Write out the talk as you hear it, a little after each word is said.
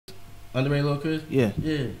Underrated Lil Chris? Yeah.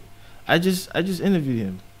 Yeah. I just interviewed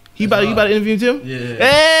him. You about to interview him?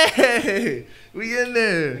 Yeah. Hey, we in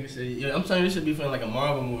there. Nigga said, yeah, I'm telling you, this should be feeling like a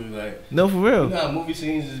Marvel movie. Like, no, for real. You know how movie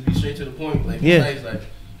scenes just be straight to the point. Like, yeah. Nice, like,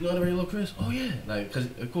 you know Underrated Lil Chris? Oh yeah. Like, cause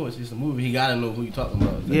of course it's a movie. He gotta know who you talking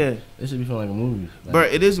about. Like, yeah. It should be feeling like a movie. Like, Bro,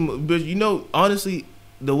 it is. But you know, honestly,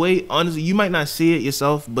 you might not see it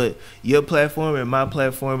yourself, but your platform and my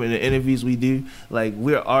platform and the interviews we do, like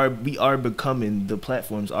we are becoming the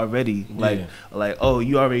platforms already. Like oh,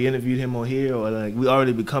 you already interviewed him on here, or like we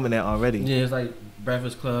already becoming that already. Yeah, it's like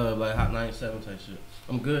Breakfast Club, like Hot 97 type shit.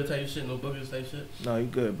 I'm good type shit, no boogers type shit. No, you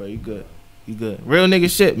good, bro. You good. You good. Real nigga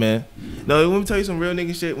shit, man. No, let me tell you some real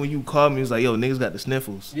nigga shit. When you called me, it's like, yo, niggas got the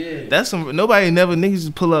sniffles. Yeah. That's some. Nobody never niggas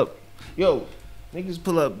just pull up. Yo, niggas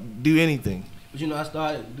pull up, do anything. But you know, I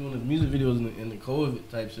started doing the music videos in the COVID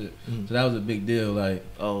type shit, so that was a big deal. Like,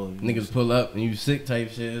 niggas pull up and you sick type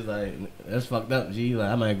shit. It's like, that's fucked up, G. Like,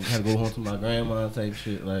 I might have to go home to my grandma type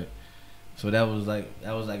shit. Like, so that was like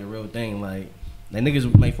a real thing. Like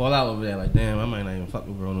niggas might fall out over there. Like, damn, I might not even fuck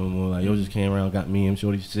with bro no more. Like, yo just came around, got me and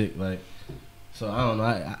shorty sick. Like, so I don't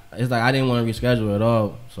know. It's like I didn't want to reschedule at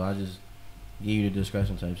all. So I just give you the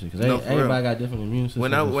discretion type shit, because everybody got different immune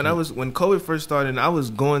systems. When COVID first started, I was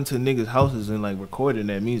going to niggas' houses and like recording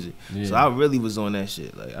that music. Yeah. So I really was on that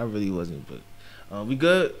shit. Like I really wasn't. But we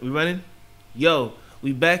good? We running? Yo,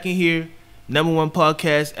 we back in here. #1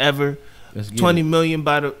 podcast ever. $20 million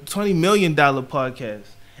podcast.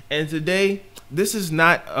 And today, this is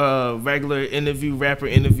not a regular rapper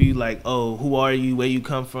interview. Like, oh, who are you? Where you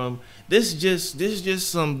come from? This just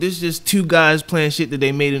two guys playing shit that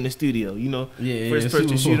they made in the studio, you know. First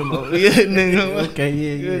person shoot 'em up. Yeah, nigga. Okay,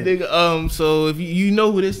 yeah. Nigga. So if you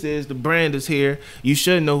know who this is, the brand is here. You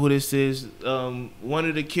should know who this is. One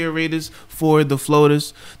of the curators for the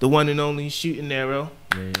Floaters, the one and only Shooting Niro.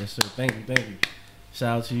 Yeah, yes sir. Thank you.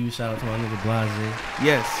 Shout out to you. Shout out to my nigga Blasé.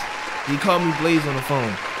 Yes, he called me Blaze on the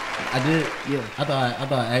phone. I did. Yeah. I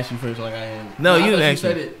thought I asked you first, like I am. No, you didn't ask me.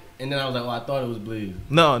 You said it. And then I was like, well, I thought it was Blaze.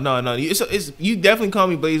 No. It's you definitely call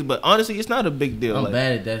me Blaze, but honestly, it's not a big deal. I'm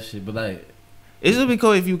bad at that shit, but like, it's a big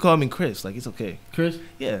cool if you call me Chris. Like, it's okay. Chris?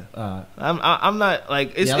 Yeah. I'm not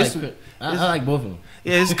like it's. Yeah, I like both of them.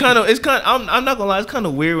 Yeah, it's kind of. I'm not gonna lie. It's kind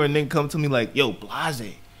of weird when they come to me like, yo,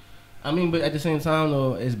 Blasé. I mean, but at the same time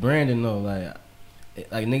though, it's branding though. Like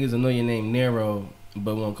niggas will know your name Niro,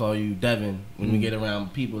 but won't call you Devin when we get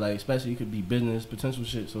around people. Like, especially it could be business potential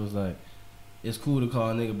shit. So it's like, it's cool to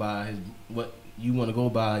call a nigga by what you want to go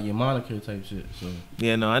by, your moniker type shit. So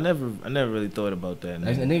yeah, no, I never really thought about that.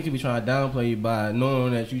 Like, a nigga could be trying to downplay you by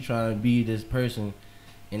knowing that you trying to be this person,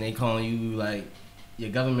 and they calling you like your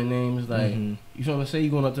government name is like, you trying to say you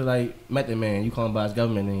going up to like Method Man, you call him by his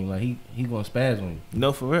government name, like he going to spaz on you.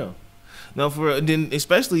 No, for real. Then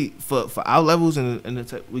especially for our levels and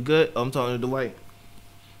the we good. I'm talking to Dwight.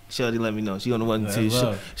 Shorty let me know. She on the 1 and 2.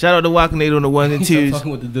 Shout out to Wakanade on the 1 and 2.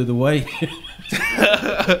 Fucking with the Dwight.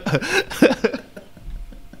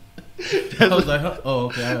 I was like, huh? Oh,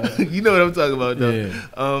 okay. You know what I'm talking about,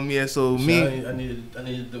 though. Yeah. So me, I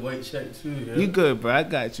needed the white check too. Yeah. You good, bro? I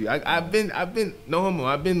got you. I've been no homo.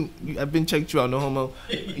 I've been checked you out. No homo.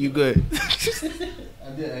 You good?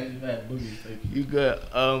 I did actually have boogies. You good?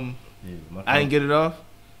 I didn't get it off.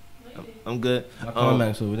 I'm good. My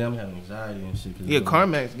Carmax over there, I'm having anxiety and shit. Yeah,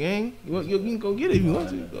 Carmax gang. You can go get it if you want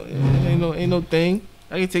to. Ain't no thing.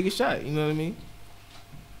 I can take a shot. You know what I mean?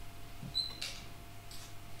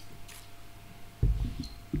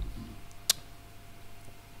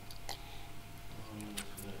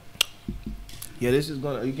 Yeah, this is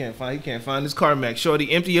gonna. You can't find this Carmax.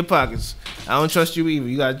 Shorty, empty your pockets. I don't trust you either.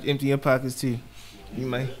 You gotta empty your pockets too. You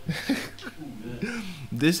might.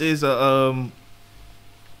 This isn't.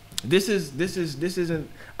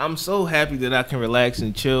 I'm so happy that I can relax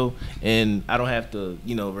and chill, and I don't have to,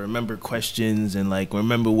 remember questions and like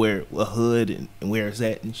remember where a hood and where it's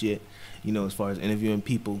at and shit. As far as interviewing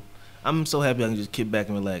people, I'm so happy I can just kick back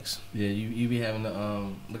and relax. Yeah, you be having to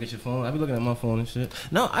look at your phone. I be looking at my phone and shit.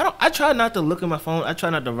 No, I don't. I try not to look at my phone. I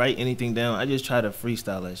try not to write anything down. I just try to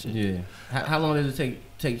freestyle that shit. Yeah. How long does it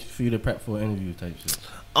take for you to prep for an interview type shit?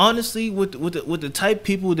 Honestly, with the type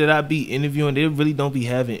people that I be interviewing, they really don't be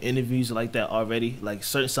having interviews like that already. Like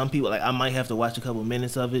some people, like I might have to watch a couple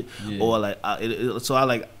minutes of it, or like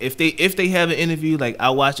if they have an interview, like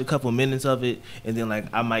I watch a couple minutes of it, and then like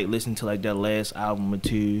I might listen to like their last album or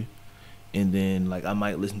two, and then like I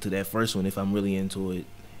might listen to that first one if I'm really into it,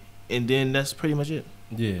 and then that's pretty much it.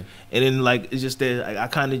 Yeah, and then like it's just that I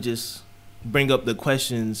kind of just bring up the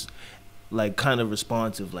questions, like kind of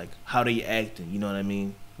responsive, like how they acting, you know what I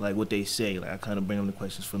mean? Like what they say, like I kind of bring them the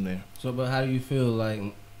questions from there. So, but how do you feel like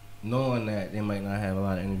knowing that they might not have a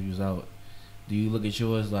lot of interviews out, do you look at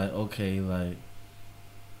yours like, okay, like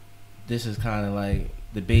this is kind of like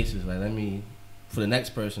the basis, like let me, for the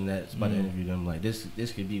next person that's about to interview them, like this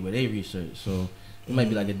could be what they research, so it might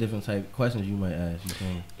be like a different type of questions you might ask. You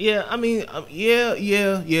know? Yeah, I mean,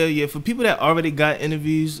 yeah. For people that already got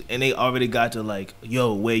interviews and they already got to like,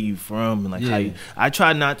 yo, where you from and like how you. I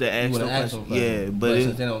try not to ask no questions. Yeah, but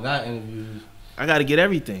since they don't got interviews, I got to get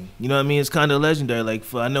everything. You know what I mean? It's kind of legendary. Like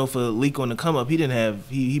I know for Leak on the come up, he didn't have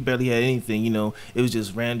he barely had anything. You know, it was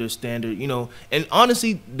just random standard. You know, and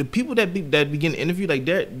honestly, the people that begin to interview, like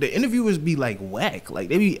the interviewers be like whack. Like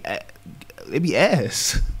they be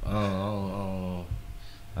ass. Oh.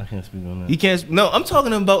 I can't speak on that. You can't. No, I'm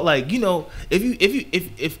talking about like, you know,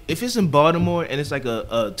 if it's in Baltimore and it's like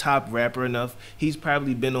a top rapper enough, he's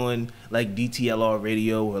probably been on like DTLR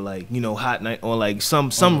radio or like, you know, Hot Night or like some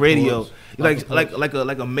radio, like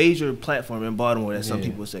a major platform in Baltimore that some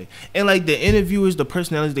people say. And like the interviewers, the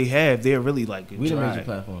personalities they have, they're really like we the major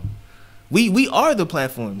platform. We are the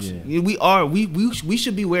platforms. Yeah. We are. We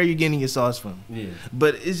should be where you're getting your sauce from. Yeah.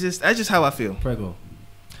 But that's just how I feel. Prego.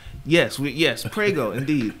 Yes, Prego,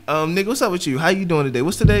 indeed. Nigga, what's up with you? How you doing today?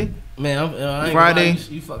 What's today? Man, I ain't Friday.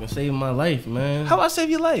 You fucking saving my life, man. How I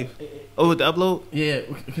save your life? Oh, with the upload? Yeah.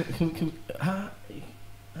 How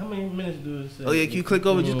many minutes do it say? Oh yeah, can you click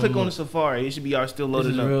over? Just click on the Safari. It should be still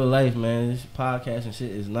loaded up. This is real life, man. This podcast and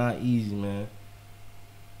shit is not easy, man.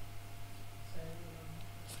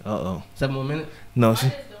 7 more minutes? No.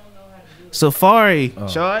 Safari. Oh.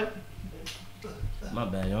 Shard? My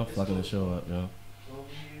bad, y'all fucking the show up, yo.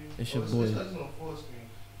 It's your boy.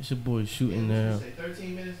 It's your boy shooting there.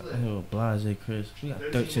 13 minutes left. Blasé Chris. We got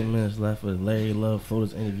 13 minutes left for the Larry Love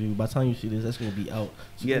Floaters interview. By the time you see this, that's gonna be out.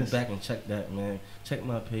 So go back and check that, man. Check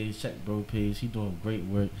my page. Check bro page. He doing great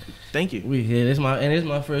work. Thank you. We here. This is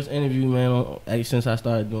my first interview, man. Since I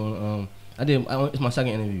started doing it's my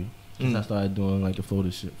second interview. Since I started doing like the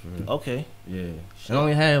Floaters shit for real. Okay. Yeah. I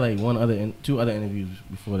only had like two other interviews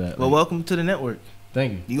before that. Well, welcome to the network.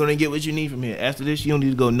 Thank you. You're gonna get what you need from here. After this, you don't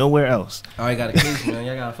need to go nowhere else. I already got a case, man.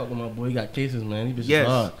 Y'all gotta fuck with my boy. He got cases, man. He bitch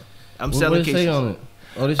hard. I'm selling cases.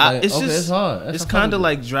 What does it say on it? Oh, this it's hard. It's kind of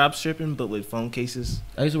like drop shipping, but with phone cases.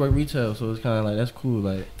 I used to work retail, so it's kind of like that's cool.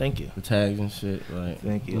 Like, thank you. The tags and shit. Like,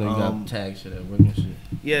 thank you. You got tag shit at work and shit.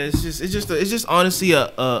 Yeah, it's just honestly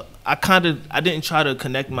I didn't try to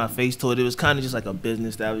connect my face to it. It was kind of just like a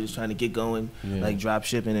business that I was just trying to get going, like drop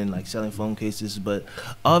shipping and like selling phone cases. But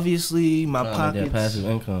obviously my pockets, that passive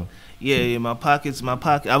income. Yeah, my pockets.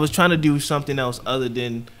 I was trying to do something else other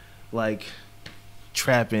than like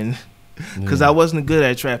trapping. Cause I wasn't good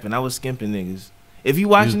at trapping. I was skimping niggas. If you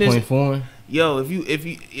watching this, yo, if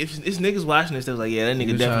it's niggas watching this, they was like, yeah, that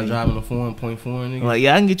nigga definitely driving a foreign nigga. Like,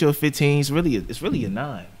 yeah, I can get you a 15. It's really a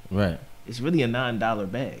 $9. Right. It's really a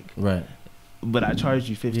 $9 bag. Right. But I charged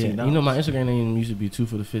you $15. Yeah. You know, my Instagram name used to be 2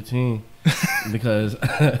 for the 15 because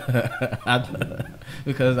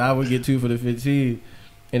I would get 2 for the 15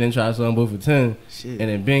 and then try to sell them both for 10. Shit.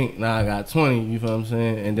 And then bing, now I got 20. You feel what I'm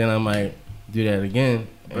saying? And then I might do that again.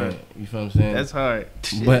 Right. You feel what I'm saying? That's hard.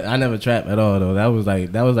 But I never trapped at all though. That was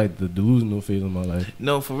like the delusional phase of my life.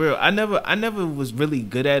 No, for real. I never was really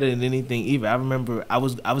good at it in anything either. I remember I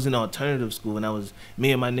was in alternative school and I was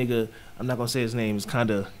me and my nigga, I'm not gonna say his name, it's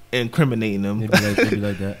kinda incriminating him. It'd be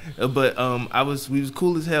like that. But we was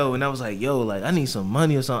cool as hell and I was like, yo, like I need some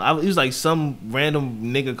money or something. It was like some random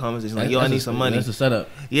nigga conversation like, yo, I need some money. That's a setup.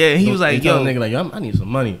 Yeah, and he was like, yo, nigga like, yo, I need some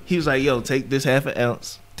money. He was like, yo, take this half an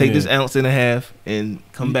ounce. Take this ounce and a half and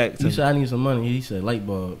come back to me. You said I need some money. He said light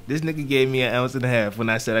bulb. This nigga gave me an ounce and a half when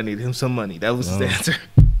I said I needed him some money. That was his answer.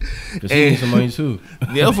 Cause he needs some money too.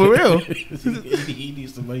 Yeah, for real. he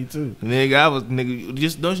needs some money too. Nigga,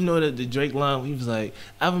 just don't you know that the Drake line? He was like,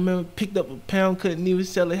 I remember picked up a pound, couldn't even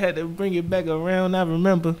sell it, had to bring it back around. I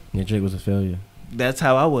remember. Yeah, Drake was a failure. That's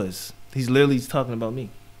how I was. He's literally talking about me.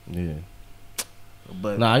 Yeah.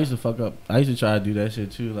 But I used to fuck up. I used to try to do that shit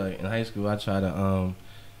too. Like in high school, I tried to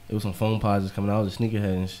it was some phone posits coming out. I was a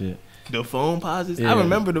sneakerhead and shit. The phone posits? Yeah. I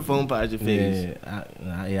remember the phone posit phase.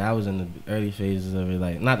 Yeah, I was in the early phases of it.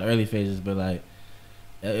 Like, not the early phases, but like,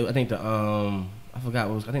 I think I forgot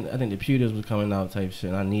what was, I think the pewters was coming out type shit,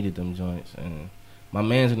 and I needed them joints. And my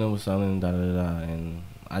mans and them was selling, and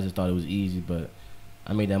I just thought it was easy, but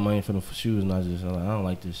I made that money for the shoes, and I was like, I don't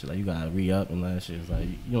like this shit. Like, you gotta re-up and all that shit. It's like,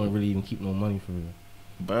 you don't really even keep no money for real.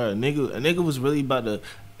 Bruh, a nigga was really about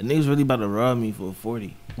to rob me for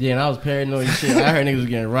 40. Yeah, and I was paranoid and shit. I heard niggas was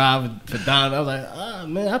getting robbed for dime. I was like,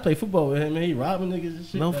 man, I play football with him, man. He robbing niggas and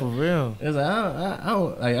shit. No, like, for real. It's like I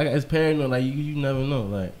don't like. It's paranoid. Like you never know.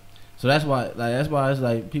 Like, so that's why it's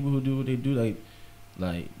like people who do what they do.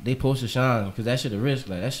 like they supposed to shine because that shit a risk.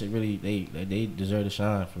 Like that shit really they deserve to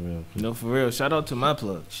shine for real. No, for real. Shout out to my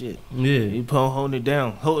plug. Shit. Yeah, you holding it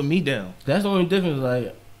down, holding me down. That's the only difference.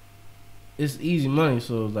 Like it's easy money,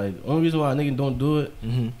 so like the only reason why a nigga don't do it,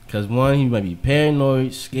 because one, he might be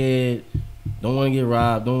paranoid, scared, don't want to get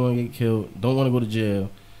robbed, don't want to get killed, don't want to go to jail.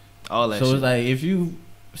 All that. So shit. It's like if you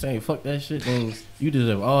saying fuck that shit, then you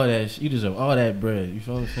deserve all that. You deserve all that bread. You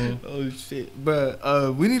feel what I'm saying? Oh shit,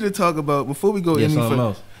 bro. We need to talk about before we go any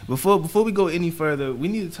further. Before we go any further, we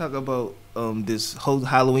need to talk about this whole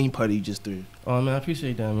Halloween party you just threw. Oh man, I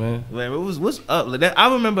appreciate that, man. Man, what's up? Like that,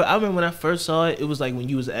 I remember when I first saw it. It was like when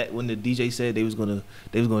the DJ said they was gonna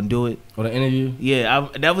do it. Or the interview. Yeah,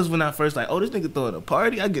 that was when I first like, oh, this nigga throwing a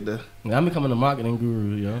party. I get the. Yeah, I'm becoming a marketing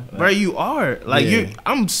guru, yo. Like, bro, you are like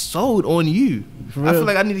I'm sold on you. I feel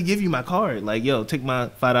like I need to give you my card. Like, yo, take my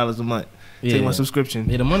 $5 a month. Yeah. Take my subscription.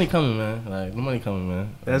 Yeah, the money coming, man. Like the money coming,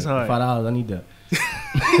 man. That's like, hard. $5, I need that.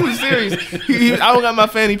 He was serious. I don't got my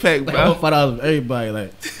fanny pack, bro. I want $5 for everybody,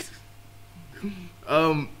 like.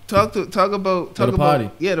 Talk about the party.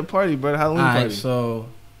 Yeah, the party, bro. The Halloween party. So,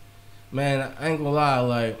 man, I ain't gonna lie,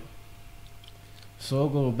 like, so I'll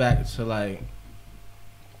go back to like,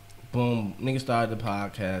 boom, nigga started the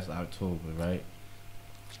podcast October, right?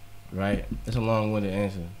 Right? It's a long-winded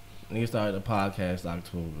answer. Nigga started the podcast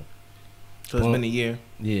October. So it's been a year.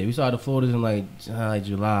 Yeah, we started the Floaters in like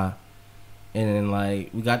July, and then like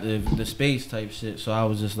we got the space type shit. So I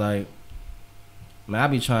was just like, man, I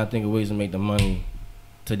be trying to think of ways to make the money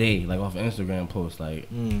today, like off an Instagram post, like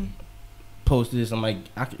post this. I'm like,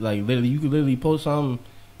 literally, you could literally post something,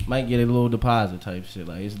 might get a little deposit type shit.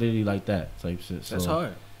 Like it's literally like that type shit. So, that's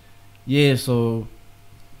hard. Yeah, so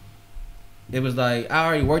it was like I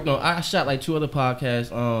already worked on. I shot like 2 other podcasts.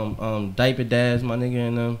 Diaper Dads, my nigga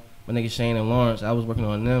and them. My nigga Shane and Lawrence, I was working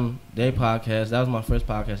on their podcast. That was my first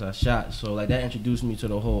podcast I shot. So like that introduced me to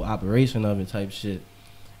the whole operation of it type shit.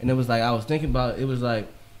 And it was like I was thinking about it was like,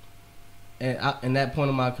 and in that point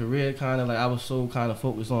of my career, kind of like I was so kind of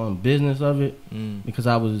focused on business of it because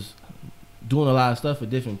I was doing a lot of stuff for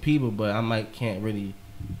different people, but I can't really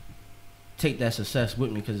take that success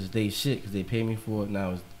with me because it's they shit because they pay me for it.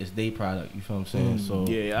 Now it's their product. You feel what I'm saying? So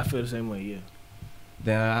yeah, I feel the same way. Yeah.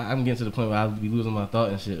 Then I'm getting to the point where I'll be losing my thought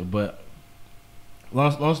and shit. But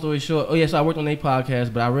long story short, so I worked on their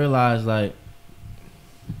podcast, but I realized like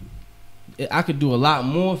I could do a lot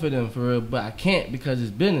more for them for real, but I can't because it's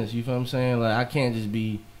business. You feel what I'm saying? Like I can't just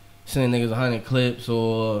be sending niggas 100 clips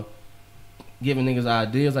or giving niggas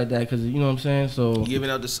ideas like that because you know what I'm saying. So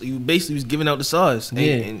you basically was giving out the sauce.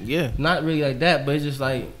 Yeah, not really like that, but it's just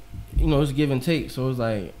like it's give and take. So it's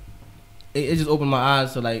like. It just opened my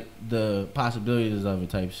eyes to like the possibilities of it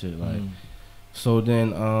type shit. Like, so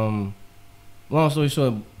then, long story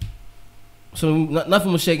short, so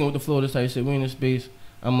nothing was shaking with the flow. This type of shit. We in this space.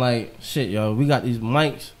 I'm like, shit, yo. We got these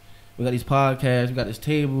mics, we got these podcasts, we got this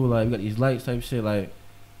table, like we got these lights type shit. Like,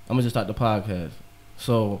 I'm gonna just start the podcast.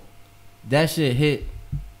 So that shit hit,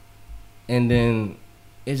 and then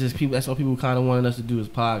it's just people. That's what people kind of wanted us to do is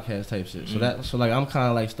podcast type shit. So like I'm kind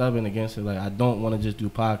of like stubborn against it. Like I don't want to just do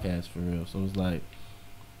podcasts for real. So it's like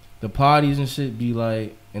the parties and shit be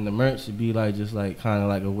like, and the merch should be like just like kind of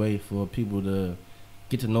like a way for people to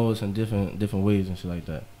get to know us in different ways and shit like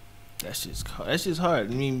that. That's just hard.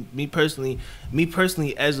 I mean, me personally,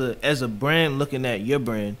 as a brand looking at your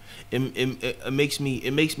brand, it makes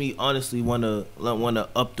me honestly wanna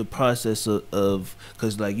up the process of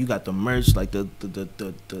because like you got the merch, like the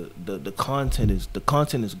content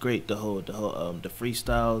is great. The whole the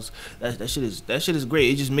freestyles, that shit is great.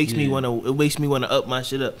 It just makes me wanna up my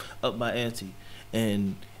shit up my ante,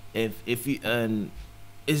 and if you and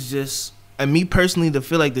it's just. And me personally, to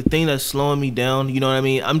feel like the thing that's slowing me down, you know what I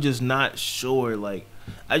mean? I'm just not sure. Like,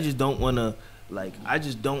 I just don't want to, like, I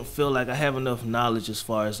just don't feel like I have enough knowledge as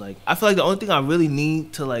far as, like, I feel like the only thing I really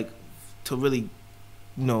need to, like, to really,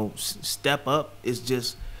 step up is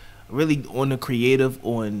just really on the creative,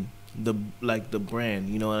 on the, like, the brand,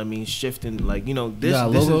 you know what I mean? Shifting, like, this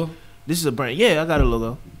is a brand. Yeah, I got a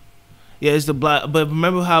logo. Yeah, it's the black. But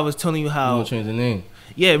remember how I was telling you how. You want to change the name?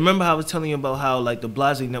 Yeah, remember how I was telling you about how like the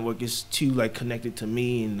Blasé network is too like connected to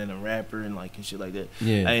me and then a rapper and like and shit like that.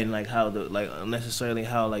 Yeah. And like how the like unnecessarily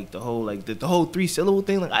how like the whole like the whole 3-syllable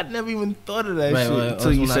thing, like I never even thought of that shit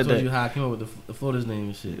until you said that. I told you how I came up with the Floaters name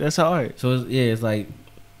and shit. That's hard. So it's like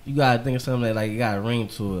you gotta think of something that like you got a ring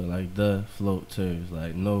to it, like the Floaters,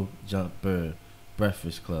 like no jumper,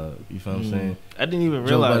 Breakfast Club. You feel what I'm saying? I didn't even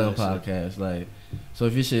realize Joe Budden podcast. Like, so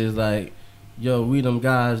if your shit is like, yo,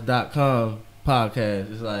 WeThemGuys.com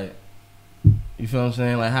podcast, it's like, you feel what I'm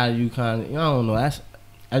saying? Like, how do you kind of, I don't know.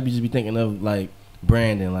 I'd just be thinking of like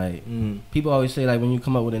branding. Like people always say, like when you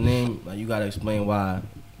come up with a name, like you gotta explain why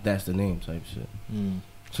that's the name type shit.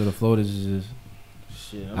 So the floaters is just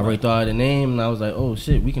shit. I already thought of the name and I was like, oh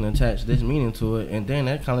shit, we can attach this meaning to it, and then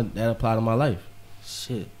that applied to my life.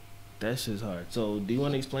 Shit, that shit's hard. So do you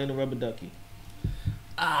want to explain the rubber ducky?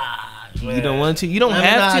 Man. You don't want to? You don't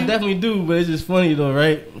have to? I definitely do, but it's just funny though,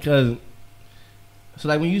 right? Because so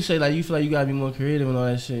like when you say like you feel like you gotta be more creative and all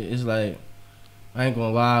that shit, it's like I ain't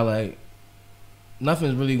gonna lie, like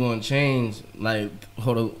nothing's really gonna change. Like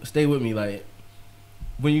stay with me. Like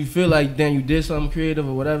when you feel like then you did something creative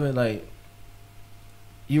or whatever, like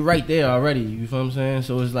you're right there already. You feel what I'm saying?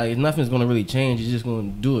 So it's like nothing's gonna really change. You're just gonna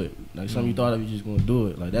do it. Like something you thought of, you're just gonna do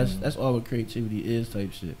it. Like that's all what creativity is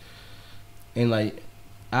type shit. And like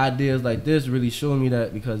ideas like this really show me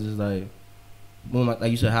that, because it's like, boom, like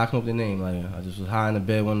you said, how I come up with the name? Like I just was high in the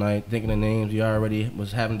bed one night thinking of names. We already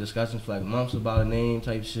was having discussions for like months about a name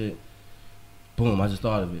type shit. Boom, I just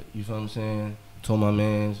thought of it. You feel what I'm saying? Told my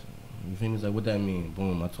mans. You feel me? He's like, what that mean?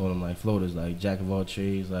 Boom, I told him like floaters, like jack of all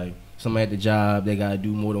trades. Like somebody at the job, they gotta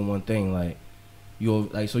do more than one thing. Like you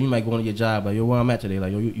like, so you might go into your job like, yo, where I'm at today?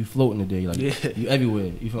 Like yo, you floating today? Like you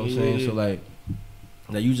everywhere. You feel what I'm saying? So like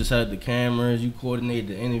you just set up the cameras, you coordinated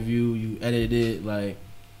the interview, you edited it, like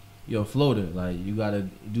you're a floater. Like you gotta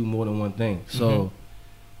do more than one thing. So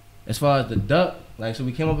as far as the duck, like so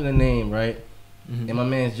we came up with a name, right? And my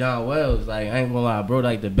man's John Wells, like I ain't gonna lie, bro,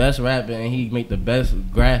 like the best rapper and he make the best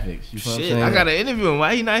graphics. You feel what I'm saying? I gotta interview him.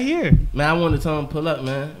 Why he not here? Man, I wanted to tell him pull up,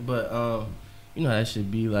 man, but you know how that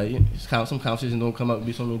should be. Like some conversations don't come up,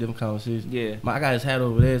 be so many different conversations. Yeah, I got his hat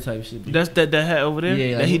over there type shit. That's that hat over there.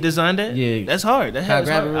 Yeah, that he designed that. Yeah, that's hard. That hat was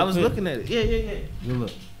hard. I was quick. looking at it. Yeah. Good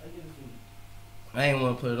look. I ain't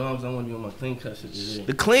want to put it on because I want to be on my clean cut shit today.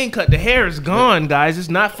 The clean cut, the hair is gone, guys. It's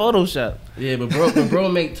not Photoshop. Yeah, but bro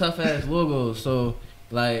make tough ass logos. So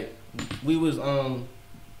like we was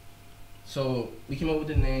so we came up with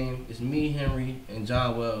the name. It's me, Henry, and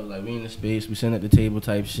John Wells. Like we in the space, we sitting at the table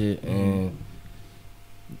type shit, and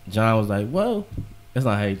John was like, "Well, that's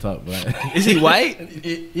not how you talk, bro." Is he white?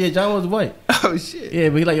 Yeah, John was white. Oh shit. Yeah,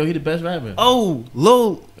 but he like, yo, he the best rapper. Oh,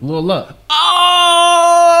 Lil Luck.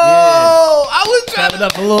 Oh, yeah. I was trying clap it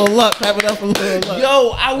up for Lil Luck. Clap it up for Lil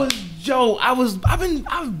Luck.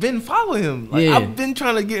 I've been following him. Like, yeah. I've been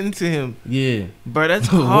trying to get into him. Yeah. Bro, that's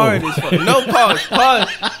hard as fuck. No, pause.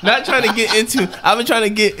 Not trying to get into, I've been trying to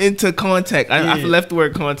get into contact. I left the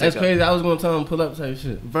word contact. That's crazy. I was going to tell him pull up type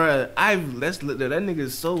shit. Bro, that nigga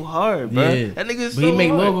is so hard, bro. Yeah. That nigga is so hard. But he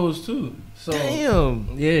make logos too. So,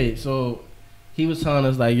 damn. Yeah, so he was telling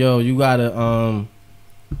us like, yo, you gotta,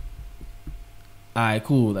 alright,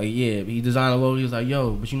 cool. Like, yeah, he designed a logo. He was like,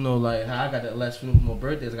 yo, but you know, like, how I got that last film for my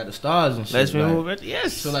birthdays, I got the stars and shit. Last film for my birthday,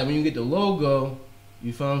 yes. So, like, when you get the logo,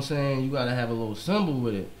 you feel what I'm saying? You gotta have a little symbol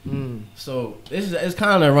with it. So, it's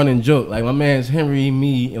kind of a running joke. Like, my man's Henry,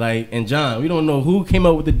 me, like, and John. We don't know who came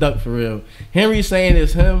up with the duck for real. Henry saying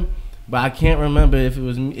it's him, but I can't remember if it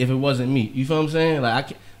wasn't me. You feel what I'm saying? Like, I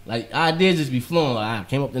can't. Like ideas just be flowing. Like I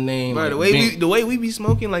came up with the name. Bro, like, the way we be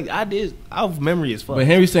smoking, like ideas, our memory is fucked. But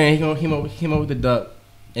Henry saying he came up with the duck,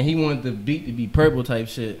 and he wanted the beat to be purple type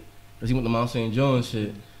shit, cause he went to Mount St. John and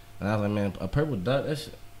shit. And I was like, man, a purple duck, that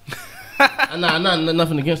shit. Nah,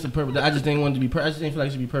 nothing against the purple duck. I just didn't want it to be. I just didn't feel like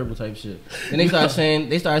it should be purple type shit. And they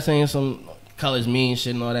started saying some colors mean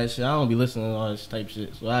shit and all that shit. I don't be listening to all this type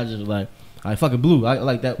shit. So I just was like, I fucking blue. I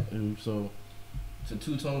like that. So. A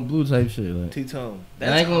two-tone blue type shit, like two-tone.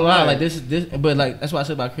 And I ain't gonna lie, like this, but like that's why I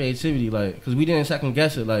said about creativity, like, cause we didn't second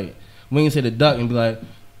guess it, like we didn't say the duck and be like,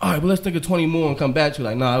 all right, but let's think of 20 more and come back to it.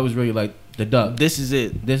 Like, nah, it was really like the duck. This is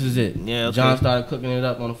it. Yeah. Okay. John started cooking it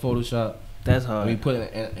up on the Photoshop. That's hard. We put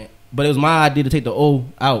it, but it was my idea to take the O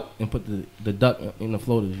out and put the duck in the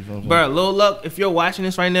floaters. You feel what I'm saying? Bro, Lil Luck, if you're watching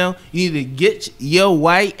this right now, you need to get your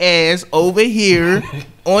white ass over here,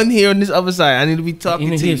 on this other side. I need to be talking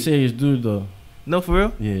to you. He's a serious dude though. No, for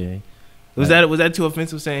real? Yeah. Was that too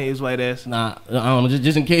offensive saying he was white ass? Nah, I don't know.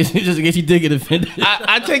 Just in case he did get offended.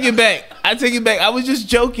 I take it back. I was just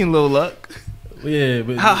joking, Lil Luck. Yeah,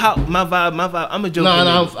 but how my vibe. I'm a joker.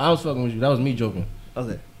 No, I was fucking with you. That was me joking.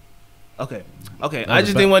 Okay. I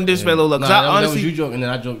just didn't want to disrespect Lil Luck. That was you joking, and then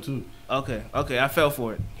I joked too. Okay. I fell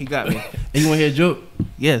for it. He got me. And you want to hear a joke?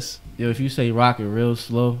 Yes. Yo, if you say rocket real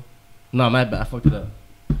slow, no, my bad. I fucked it up.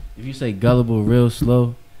 If you say gullible real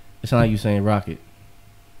slow, it sounds like you saying rocket.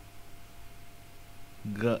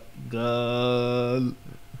 Gullible.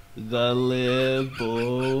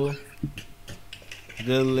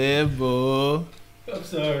 I'm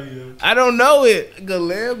sorry, yo. I don't know it.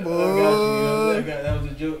 Gullible. That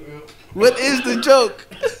was a joke, bro. What is the joke?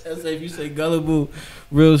 I say if you say gullible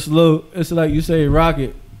real slow, it's like you say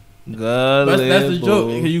rocket. Gullible. That's the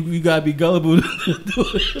joke. You gotta be gullible to do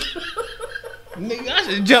it. Nigga, I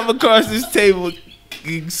should jump across this table,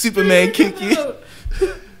 Superman kick you.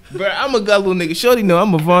 Bro, I'm a gullible nigga. Shorty know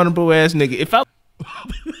I'm a vulnerable ass nigga. If I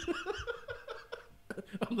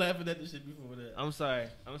I'm laughing at this shit before that. I'm sorry.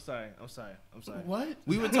 What?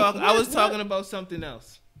 We were talking. I was talking about something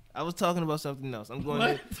else. I'm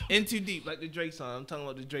going in too deep, like the Drake song. I'm talking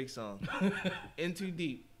about the Drake song. In too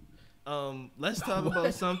deep. Let's talk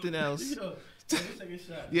about something else. Yo, let's take a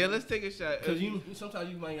shot. Yeah, let's take a shot. Cause sometimes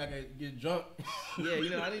you might gotta get drunk. Yeah,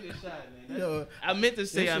 I need a shot, man. Yo, I meant to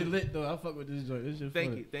say this shit I'm lit though. I fuck with this joint. This shit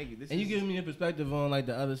Thank funny. you. And you giving me a perspective on like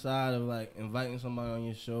the other side of like inviting somebody on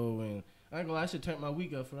your show, and I ain't gonna lie, I should turn my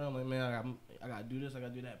week up for real. I'm like, man, I gotta do this, I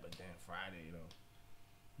gotta do that, but then Friday,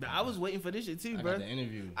 I was waiting for this shit too, bro. I got the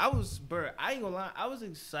interview. I ain't gonna lie. I was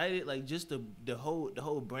excited, like just the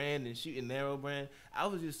whole brand and shooting Niro brand. I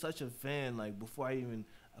was just such a fan. Like before I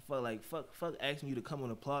felt like fuck asking you to come on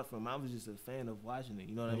the platform. I was just a fan of watching it.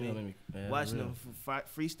 You know what I mean? Watching them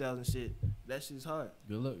freestyles and shit. That shit's hard.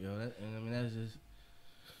 Good look, yo.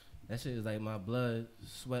 That shit is like my blood,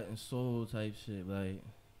 sweat, and soul type shit. Like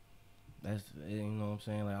that's, you know what I'm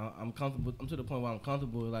saying? Like I'm comfortable. I'm to the point where I'm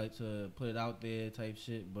comfortable, like to put it out there type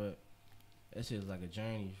shit. But that shit is like a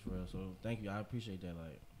journey for real. So thank you. I appreciate that.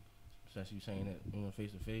 Like especially you saying that, you know,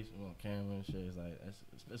 face to face, on camera and shit. It's like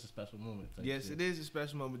that's a special moment. Yes, shit. It is a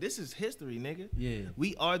special moment. This is history, nigga. Yeah.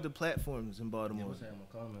 We are the platforms in Baltimore. Yeah, what's that? My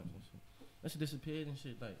comments and shit. That shit disappeared and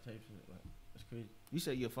shit. Like type shit. Like that's crazy. You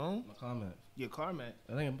said your phone? My comments. Your car, man.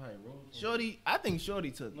 I think I'm probably rolled. Shorty, I think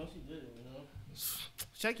Shorty took it. No, she didn't. You know.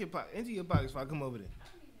 Check your pocket. Empty your pockets before I come over there.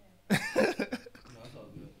 No, it's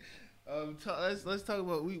all good. Let's talk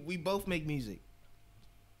about we both make music.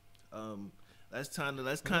 Let's kind of.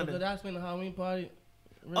 Did I explain the Halloween party?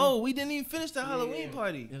 Really? Oh, we didn't even finish the Halloween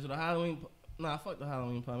party. Yeah, so the Halloween. Nah, fuck the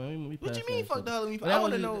Halloween party. Man. We what you mean, fuck the Halloween party? I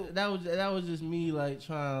want to know. That was just me like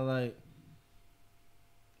trying to like.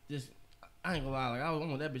 Just I ain't gonna lie. Like I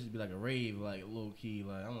want that bitch to be like a rave, like low key.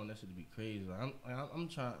 Like I want that shit to be crazy. Like I'm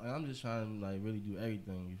trying. Like, I'm just trying to like really do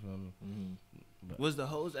everything. You feel me? Mm-hmm. Was the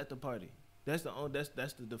hoes at the party? That's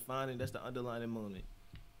the defining. That's the underlining moment.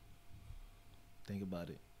 Think about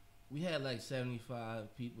it. We had like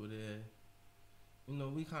 75 people there. You know,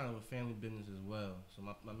 we kind of a family business as well. So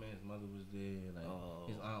my man's mother was there, like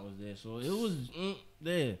his aunt was there. So it was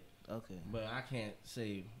there. Okay. But I can't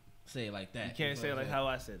say it like that. You can't say it like how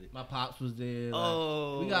I said it. My pops was there.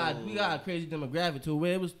 Oh. Like, we got a crazy demographic to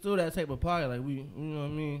where it was still that type of party. Like you know what I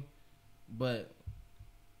mean? But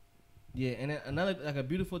yeah, and then another like a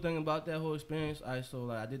beautiful thing about that whole experience, I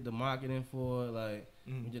did the marketing for it, like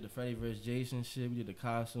we did the Freddy vs. Jason shit, we did the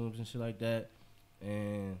costumes and shit like that,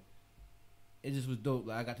 and it just was dope.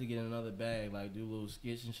 Like I got to get in another bag, like do little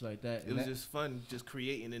skits and shit like that. It was just fun, just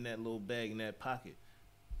creating in that little bag in that pocket.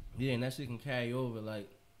 Yeah, and that shit can carry over. Like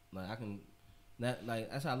I can,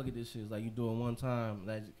 that's how I look at this shit. It's like you do it one time,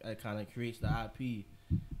 that kind of creates the IP.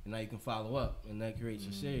 And now you can follow up, and that creates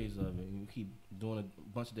a series of it. You keep doing a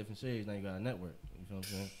bunch of different series. Now you got a network. You feel what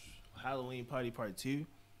I'm saying? Halloween Party Part 2.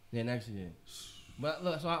 Yeah, next year. But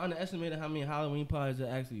look, so I underestimated how many Halloween parties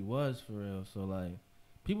there actually was for real. So like,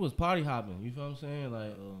 people was party hopping. You feel what I'm saying?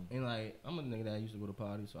 Like, and like, I'm a nigga that used to go to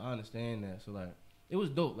parties, so I understand that. So like, it was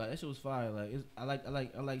dope. Like that shit was fire. Like, I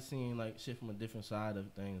like seeing like shit from a different side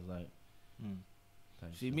of things. Like,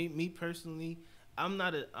 see, me personally. I'm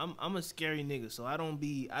a scary nigga, so I don't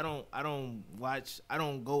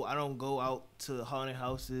go out to haunted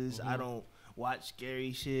houses. I don't watch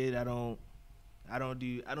scary shit. I don't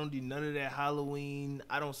do none of that Halloween.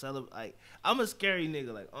 I don't celebrate. Like I'm a scary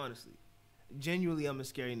nigga. Like honestly, genuinely, I'm a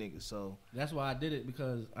scary nigga. So that's why I did it,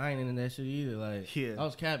 because I ain't into that shit either. Like I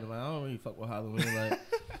was capping. Like I don't really fuck with Halloween. Like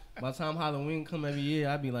by the time Halloween come every year,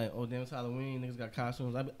 I'd be like, oh damn, it's Halloween. Niggas got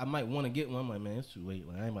costumes. I might want to get one. I'm like, man, it's too late.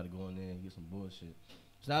 Like I ain't about to go in there and get some bullshit.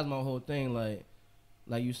 So that was my whole thing. Like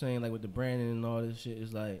you saying, like with the branding and all this shit,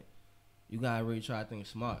 it's like you gotta really try to think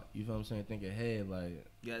smart. You feel what I'm saying? Think ahead. Like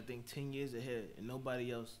you gotta think 10 years ahead, and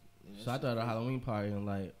nobody else. So I thought a Halloween party in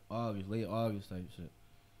like late August type shit.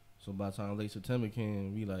 So by the time late September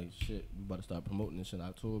came, we like shit. We about to start promoting this shit in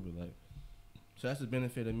October. Like, so that's the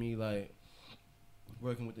benefit of me like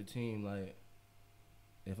working with the team. Like,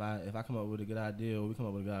 if I come up with a good idea, or we come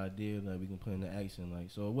up with a good idea, like we can put into action. Like,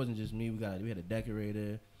 so it wasn't just me. We had a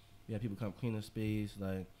decorator. We had people come clean the space.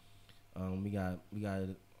 Like, we got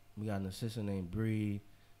an assistant named Bree.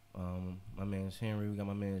 My man's Henry. We got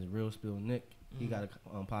my man's Real Spill Nick. He got a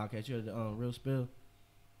podcast. You heard the Real Spill?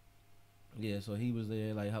 Yeah, so he was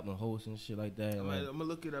there like helping host and shit like that. I'm gonna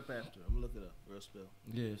look it up after. I'm gonna look it up. Real spill.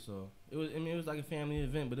 Yeah, so it was. I mean, it was like a family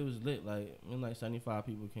event, but it was lit. Like, like 75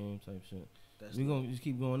 people came, type shit. We gonna just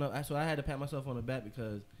keep going up. So I had to pat myself on the back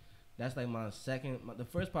because that's like my second. The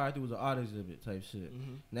first party I threw was an art exhibit type shit.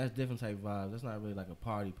 Mm-hmm. And that's different type vibes. That's not really like a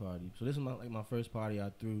party. So this is my first party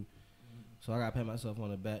I threw. So I gotta pat myself on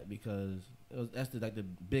the back because that's the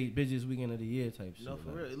busiest weekend of the year type shit. No, for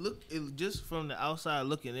real. It just from the outside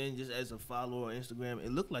looking in, just as a follower on Instagram,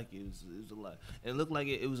 it looked like it was a lot. And it looked like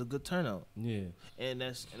it was a good turnout. Yeah. And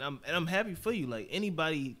I'm happy for you. Like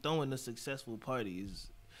anybody throwing a successful party is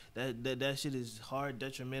that shit is hard,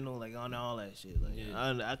 detrimental, like on all that shit. Like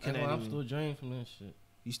I can't. I'm still drained from that shit.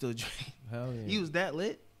 You still drained? Hell yeah. You was that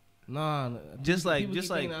lit? Nah, just like I'm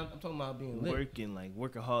talking about being lit. Working like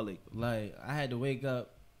workaholic. Like I had to wake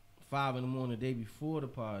up 5 a.m. the day before the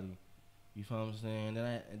party. You feel what I'm saying?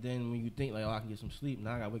 And then when you think like, I can get some sleep,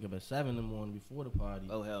 now I gotta wake up at 7 a.m. before the party.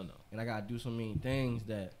 Oh hell no! And I gotta do so many things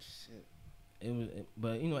that shit.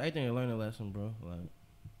 But everything to learn a lesson, bro. Like,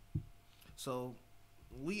 so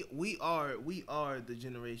we are the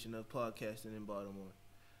generation of podcasting in Baltimore.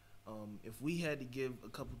 If we had to give a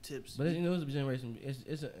couple tips, but it's a generation.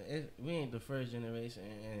 We ain't the first generation,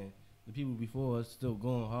 and the people before us still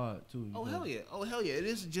going hard too. Oh hell yeah! It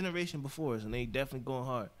is a generation before us, and they definitely going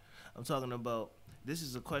hard. I'm talking about. This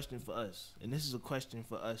is a question for us, and this is a question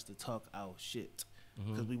for us to talk our shit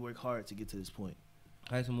because we work hard to get to this point.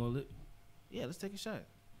 Have some more lip. Yeah, let's take a shot.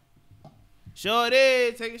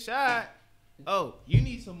 Shorty, take a shot. Oh, you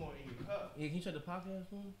need some more in your cup. Yeah, can you check the podcast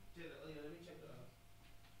for me? Yeah, let me check the.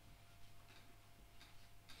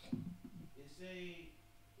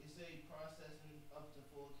 It say processing up to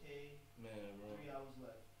 4K. Man, bro. 3 hours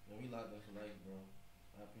left. Man, we locked in for life, bro.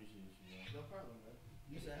 I appreciate you, bro. No problem, man.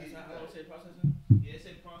 You said how don't say processing? Yeah, it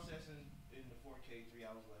said processing in the 4K, 3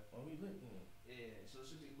 hours left. Oh, we lit then. Yeah, so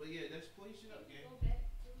it should be. But yeah, that's pull your shit up, gang. Go back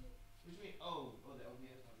to it. What you mean? Oh,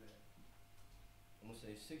 yeah, that's not bad. I'm gonna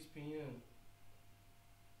say 6 p.m.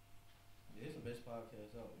 Yeah, it's the best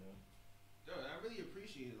podcast out, man. Yo, I really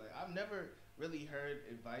appreciate it. Like, I've never really heard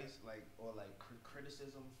advice or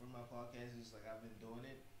criticism from my podcast. It's just like I've been doing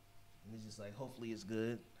it, and it's just like hopefully it's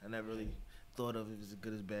good. I never really thought of it as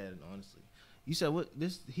good as bad. Honestly, you said what?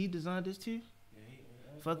 He designed this too?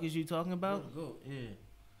 Yeah. Fuck is you talking about? Go. Yeah.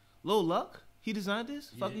 Lil Luck? He designed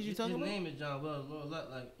this? Yeah, fuck is you talking about? His name is John Wells. Lil Luck,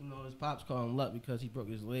 like his pops call him Luck because he broke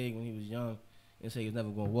his leg when he was young, and said he was never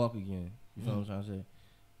gonna walk again. You know what I'm trying to say?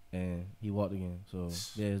 And he walked again. So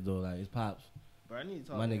there's though like his pops. Bro, I need to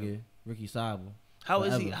talk my to nigga him. Ricky Sable. How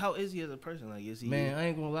is he as a person? Like, is he? Man, I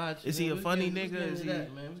ain't gonna lie to you. Is he a funny nigga? Let's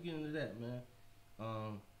get into that, man.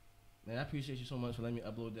 Man, I appreciate you so much for letting me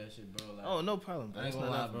upload that shit, bro. Like, oh, no problem. I ain't gonna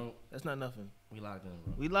lie, bro. That's not nothing. We locked in,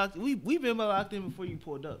 bro. We've been locked in before you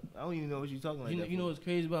pulled up. I don't even know what you're talking about. You know what's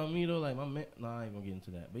crazy about me though? Like my man. Nah, I ain't gonna get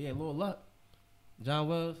into that. But yeah, Lil Luck, John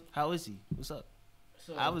Wells. How is he? What's up?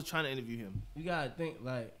 So I was trying to interview him. You gotta think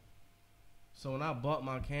like. So when I bought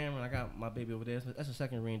my camera, I got my baby over there. That's a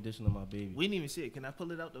second rendition of my baby. We didn't even see it. Can I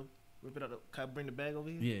pull it out though? Rip it out. Can I bring the bag over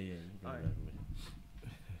here? Yeah. All right. Bring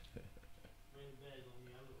the bag over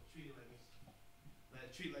here. I'm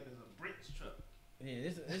gonna treat it like it's a Brinks truck. Yeah,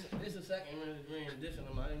 this a second rendition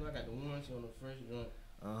of mine. I got the warranty on the first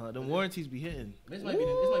joint. The warranties be hitting. This might be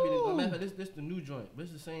the the new joint, but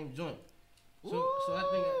it's the same joint. So I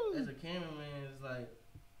think as a cameraman, it's like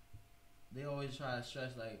they always try to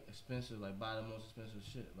stress like expensive, like buy the most expensive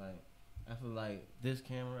shit. Like I feel like this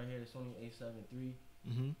camera right here, the Sony A7 III.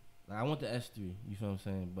 Like I want the S3. You feel what I'm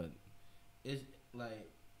saying? But it's like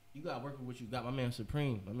you gotta work with what you got. My man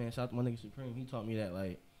Supreme, shout out to my nigga Supreme. He taught me that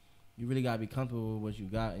like you really gotta be comfortable with what you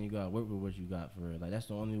got, and you gotta work with what you got for real. Like that's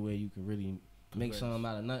the only way you can really make something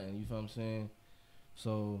out of nothing. You feel what I'm saying?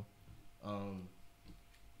 So,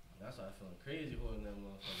 that's why I feel crazy holding that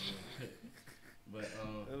motherfucker. But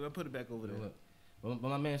I'll put it back over there. Look, but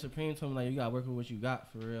my man Supreme told me like you gotta work with what you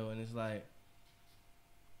got for real, and it's like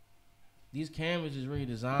these cameras is really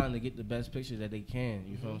designed to get the best pictures that they can.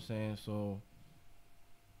 You feel what I'm saying? So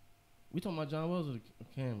we talking about John Wells or the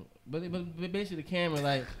camera, but basically the camera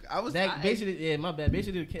like my bad.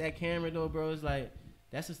 Basically that camera though, bro, is like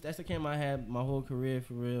that's the camera I had my whole career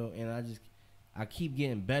for real, and I keep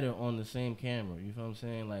getting better on the same camera. You feel what I'm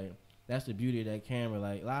saying? Like that's the beauty of that camera.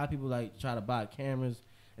 Like a lot of people like try to buy cameras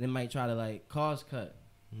and they might try to like cut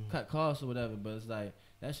costs or whatever, but it's like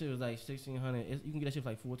that shit was like $1,600. You can get that shit for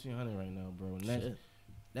like $1,400 right now, bro. And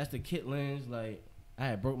that's the kit lens. Like I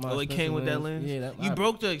had broke my. Oh, it came with that lens. Yeah, you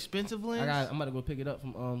broke the expensive lens. I'm about to go pick it up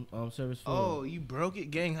from Service. Oh, you broke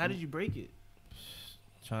it, gang. How did you break it?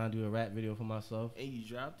 Trying to do a rap video for myself. And you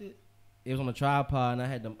dropped it. it was on a tripod, and I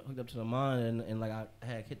had them hooked up to the monitor, and like I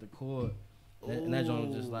had hit the cord, and that joint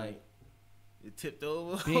was just like it tipped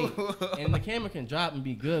over. And the camera can drop and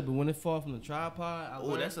be good, but when it falls from the tripod,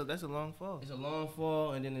 that's a long fall. It's a long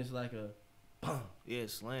fall, and then it's like a yeah,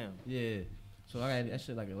 slam. Yeah. So I got that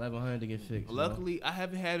shit like $1,100 to get fixed. Luckily, I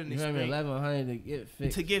haven't had an experience. $1,100 to get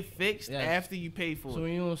fixed. To get fixed after you pay for it. So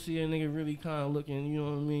you don't see a nigga really kind of looking, you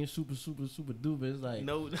know what I mean, super duper. It's like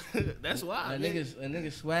no, that's why. A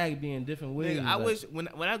nigga swag be in different ways. Nigga, I wish when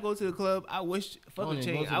I go to the club, I wish fucking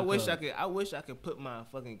chain. I wish I could put my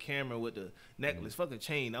fucking camera with the necklace. Fucking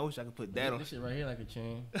chain. I wish I could put that on. This shit right here like a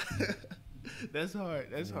chain. That's hard.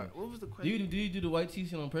 That's hard. What was the question? Do you do the white tee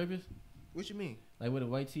shit on purpose? What you mean? Like with a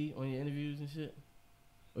white tee on your interviews and shit?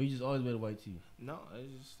 Or you just always wear the white tee? No,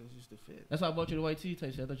 that's just the fit. That's why I bought you the white tee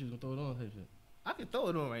type shit. I thought you was gonna throw it on type shit. I can throw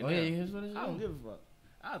it on right now. Yeah, here's what it is. I don't give a fuck.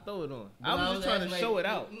 I'll throw it on. I was just trying to show it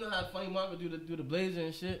out. You know how funny Marco do the blazer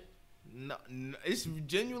and shit? No, it's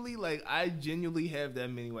genuinely like I genuinely have that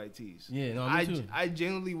many white tees. Yeah, no, me too. I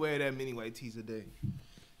genuinely wear that many white tees a day.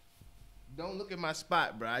 Don't look at my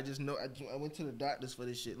spot, bro. I just know I went to the doctors for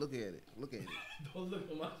this shit. Look at it. Don't look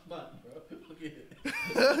at my spot, bro. Look at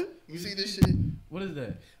it. You see this shit? What is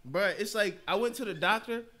that? Bro, it's like I went to the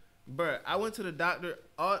doctor. Bro, I went to the doctor.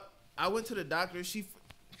 She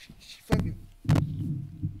fucking.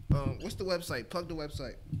 What's the website? Plug the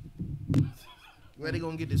website. Where they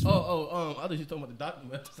gonna get this from? I thought you were talking about the doctor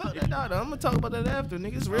website. Fuck that doctor. I'm gonna talk about that after,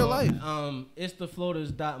 nigga. It's real life. It's the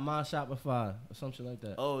floaters.myshopify or some shit like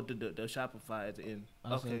that. Oh, the Shopify at the end.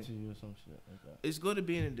 I'll send it to you or some shit like that. It's gonna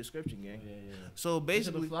be in the description, gang. Yeah. So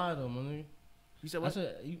basically, it should fly though, my nigga. You said what?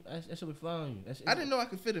 That should be fly on you. I didn't know I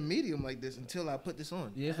could fit a medium like this until I put this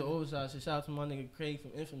on. Yeah, it's an oversized shit. Shout out to my nigga Craig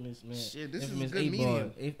from Infamous, man. Shit, this Infamous is a good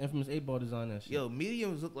medium. Infamous 8-ball design that shit. Yo,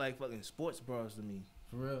 mediums look like fucking sports bras to me.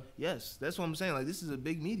 For real? Yes, that's what I'm saying. Like, this is a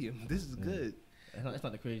big medium. This is good. That's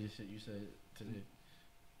not the craziest shit you said today.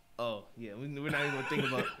 Oh yeah, we're not even gonna think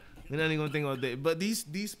about. We're not even gonna think about that. But these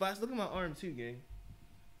spots. Look at my arm too, gang.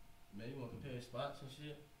 Man, you wanna compare spots and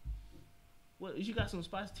shit? What? You got some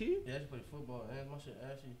spots too? Yeah, I just play football. And my shit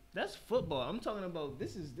ashy. That's football. I'm talking about.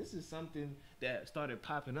 This is something that started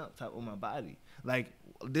popping up top on my body. Like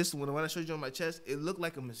this when I showed you on my chest, it looked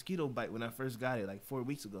like a mosquito bite when I first got it, like 4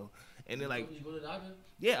 weeks ago. And then like, did you go to the doctor?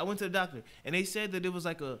 Yeah, I went to the doctor, and they said that it was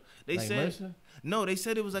like a. They like said Mercer? No, they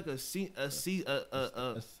said it was like a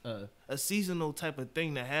seasonal type of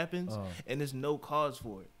thing that happens, and there's no cause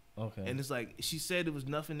for it. Okay. And it's like she said there was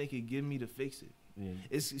nothing they could give me to fix it. Yeah.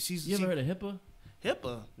 You ever heard of HIPAA?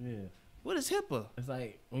 HIPAA? Yeah. What is HIPAA? It's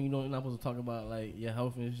like when you're not supposed to talk about like your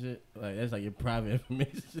health and shit. Like that's like your private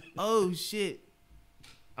information. Oh shit.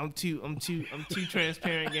 I'm too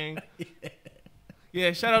transparent, gang.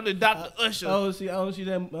 Yeah, shout out to Dr. Usher. I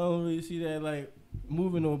don't really see that like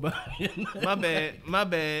moving nobody. My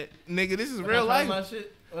bad, nigga. This is real life. My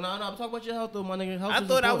shit. No, I'm talking about your health though, my nigga. Health I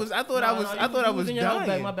thought I was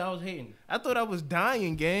dying. My bad, I was hating. I thought I was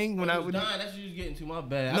dying, gang. When I was dying, that's what you was getting to. My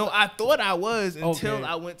bad. I thought I was until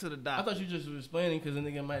I went to the doctor. I thought you just was explaining because the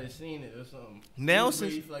nigga might have seen it or something. Now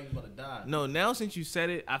since you feel like you about to die. No, now since you said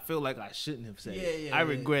it, I feel like I shouldn't have said it. Yeah. I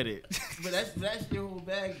regret it. But that's your whole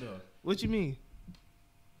bag though. What you mean?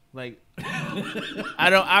 Like,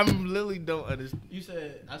 I literally don't understand. You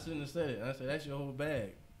said I shouldn't have said it. I said that's your whole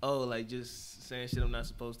bag. Oh, like just saying shit I'm not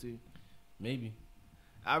supposed to. Maybe.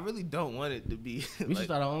 I really don't want it to be. We should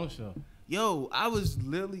start our own show. Yo, I was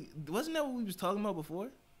literally. Wasn't that what we was talking about before?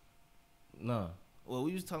 Nah. Well,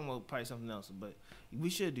 we was talking about probably something else, but we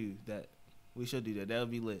should do that. That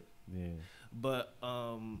would be lit. Yeah. But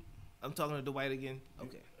I'm talking to Dwight again.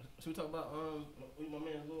 Okay. Should we talk about my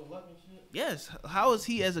man's little luck and shit? Yes. How is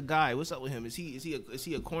he as a guy? What's up with him? Is he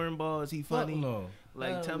a cornball? Is he funny? No.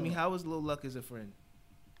 Like, tell me, how is Lil Luck as a friend?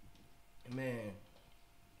 Man.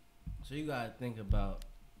 So you gotta think about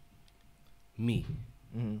me.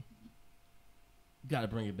 Mm-hmm. You gotta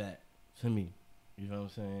bring it back to me. You know what I'm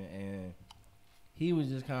saying? And he was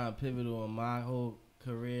just kind of pivotal in my whole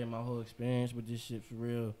career, my whole experience with this shit for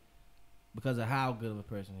real, because of how good of a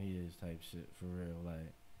person he is, type shit for real.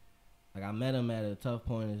 Like I met him at a tough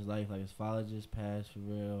point in his life. Like his father just passed for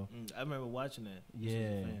real. I remember watching that.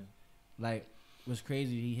 Yeah. Like. What's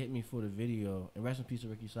crazy, he hit me for the video, and rest in peace to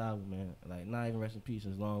Ricky Saba, man. Like, not even rest in peace,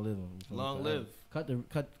 it's long live him. Long live. Cut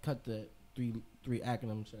the three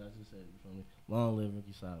acronym shit I just said, you feel me? Long live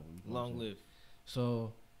Ricky Saba. Long live.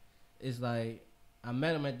 So, it's like, I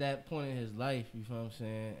met him at that point in his life, you feel what I'm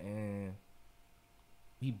saying? And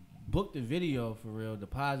he booked the video for real,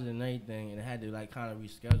 deposited and everything, and it had to, like, kind of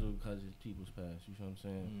reschedule because his people's passed, you feel what I'm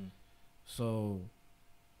saying? So,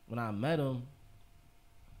 when I met him,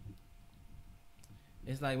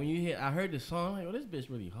 it's like when you hear, I heard the song, like, oh, this bitch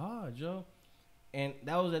really hard, Joe. And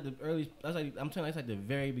that was at the early. That's like I'm telling you, that's like the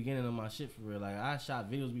very beginning of my shit for real. Like I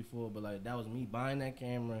shot videos before, but like that was me buying that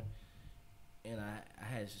camera, and I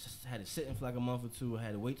had it sitting for like a month or two. I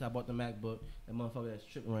had to wait till I bought the MacBook. That motherfucker that's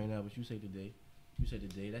tripping right now. But you say today.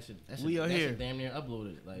 That shit. We are here. Damn near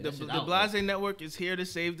uploaded. Like the Blasé Network is here to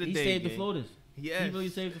save the day. He saved the floaters. Yeah, he really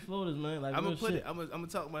saved the floaters, man. Like I'm gonna put it. I'm gonna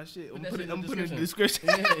talk my shit. I'm gonna put it in the description.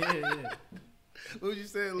 Yeah. What was you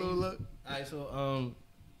saying, Lil Luck? Alright, so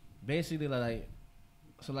basically like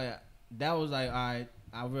that was like, alright,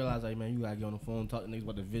 I realized like, man, you gotta get on the phone, talk to niggas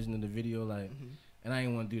about the vision of the video, like, and I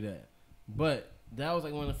didn't want to do that. But that was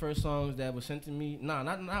like one of the first songs that was sent to me. Nah,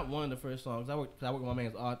 not one of the first songs. I worked with my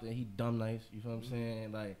man's Arthur, and he dumb nice. You feel what I'm saying?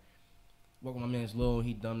 And like, work with my man's Lil,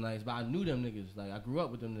 he dumb nice. But I knew them niggas. Like, I grew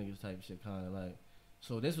up with them niggas type shit, kind of like.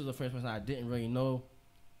 So this was the first person I didn't really know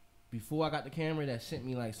before I got the camera that sent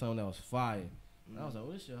me like something that was fire. And I was like,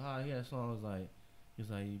 oh, this shit hard. He had a song. It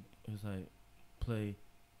was like, play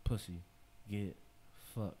pussy, get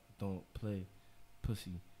fuck, don't play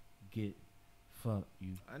pussy, get fuck,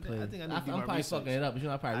 you play. I think I need to do my probably research. Fucking it up, but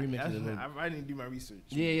I probably remix it. I need to do my research.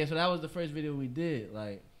 Yeah. So that was the first video we did,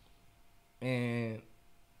 like, and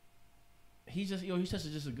he's just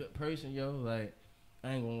a good person, yo. Like,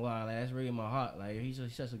 I ain't gonna lie, like that's really in my heart. Like he's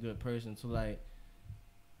such a good person. So like,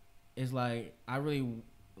 it's like I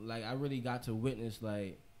really got to witness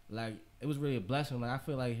like it was really a blessing. Like I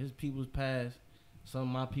feel like his people's past, some of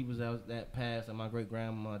my people's that passed, like my great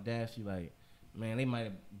grandma, my dad, she like, man, they might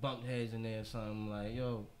have bumped heads in there or something, like,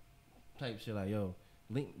 yo, type shit, like, yo,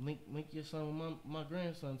 link your son with my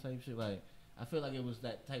grandson type shit. Like, I feel like it was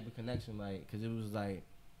that type of connection, like, because it was like,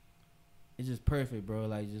 it's just perfect, bro.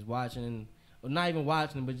 Like, just watching, or not even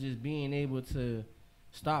watching, but just being able to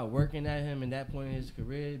start working at him in that point in his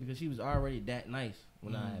career, because he was already that nice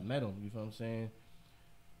when I had met him, you feel what I'm saying?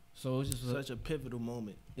 So it was just such a pivotal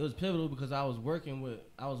moment. It was pivotal because I was working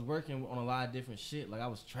on a lot of different shit. Like I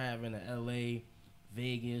was traveling to LA,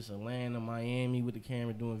 Vegas, Atlanta, Miami with the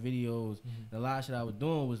camera doing videos. And a lot of shit I was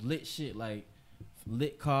doing was lit shit, like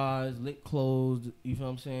lit cars, lit clothes, you feel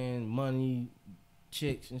what I'm saying? Money,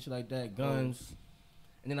 chicks and shit like that, guns.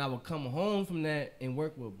 And then I would come home from that and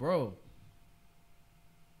work with bro.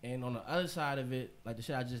 And on the other side of it, like the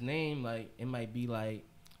shit I just named, like it might be like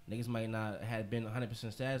niggas might not have been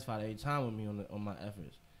 100% satisfied every time with me on my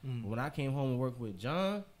efforts. But when I came home and worked with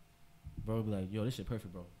John, bro, be like, yo, this shit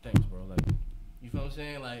perfect, bro. Thanks, bro. Like, you feel what I'm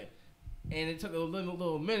saying? Like, and it took a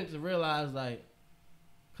little minute to realize, like,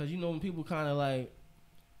 cause you know when people kind of like,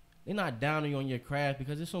 they're not down on you on your craft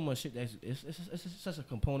because there's so much shit that's it's such a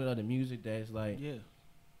component of the music that's like,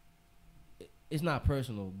 it's not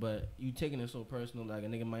personal, but you taking it so personal. Like a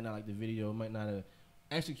nigga might not like the video, might not have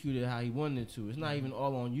executed how he wanted it to. It's not even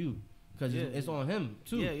all on you, because it's on him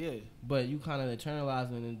too. Yeah. But you kind of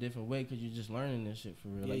internalizing it in a different way because you're just learning this shit for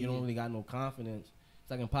real. Like you don't really got no confidence.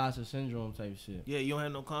 It's like imposter syndrome type shit. Yeah, you don't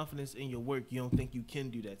have no confidence in your work. You don't think you can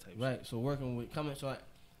do that type shit. Right. So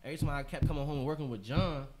every time I kept coming home and working with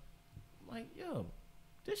John, I'm like, yo,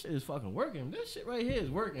 this shit is fucking working. This shit right here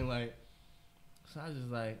is working. Like, so I was just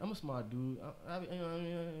like, I'm a smart dude. I'm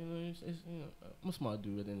a smart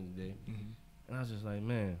dude at the end of the day. And I was just like,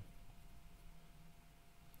 man,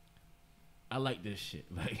 I like this shit.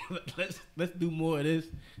 Like, let's do more of this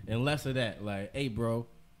and less of that. Like, hey, bro,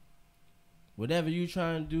 whatever you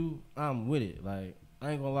trying to do, I'm with it. Like,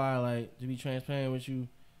 I ain't gonna lie, like, to be transparent with you,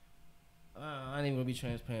 I ain't even gonna be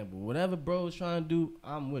transparent, but whatever bro is trying to do,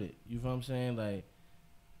 I'm with it. You feel what I'm saying? Like,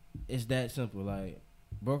 it's that simple. Like,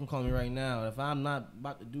 bro can call me right now. If I'm not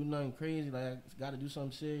about to do nothing crazy, like, I gotta do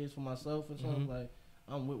something serious for myself or something, like,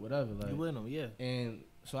 I'm with whatever. Like, you with him, yeah. And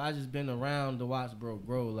so I just been around to watch bro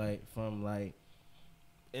grow, like, from like.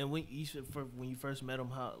 And when you first met him,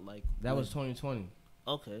 how like that was 2020.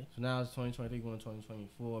 Okay. So now it's 2023 going to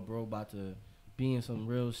 2024. Bro, about to be in some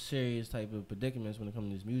real serious type of predicaments when it comes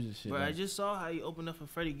to this music shit. But like, I just saw how he opened up for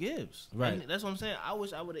Freddie Gibbs. Right. That's what I'm saying. I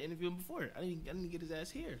wish I would have interviewed him before. I didn't get his ass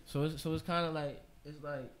here. So it's kind of like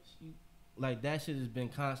like that shit has been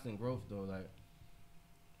constant growth though. Like,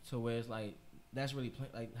 so where it's like. That's really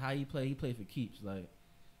like how he played for keeps. Like,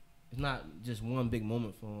 it's not just one big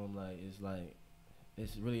moment for him. Like,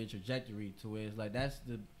 it's really a trajectory to where it's like that's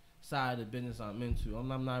the side of the business I'm into.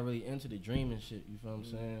 I'm not really into the dreaming shit. You feel what I'm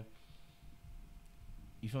saying?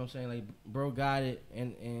 You feel what I'm saying? Like, bro got it,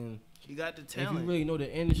 and he got the talent. If you really know the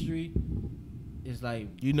industry, it's like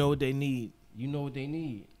you know what they need. You know what they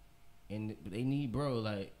need, and they need bro.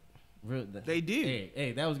 Like. Real, they do.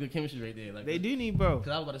 Hey, that was good chemistry right there. Like, they do need bro. Cause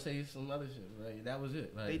I was about to say some other shit. Right, that was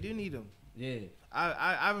it. Like, they do need him. Yeah.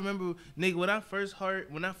 I remember, nigga, when I first heard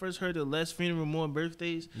the Less Funeral More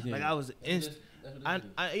Birthdays, like I was I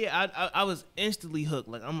was instantly hooked.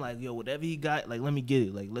 Like I'm like, yo, whatever he got, like let me get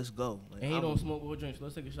it. Like let's go. Like, and he don't smoke or drink, so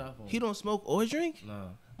let's take a shot for him. He don't smoke or drink? Nah.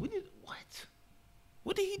 What?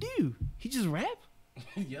 What did he do? He just rap?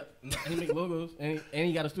 Yep. And he make logos, and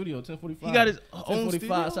he got a studio. 1045. He got his own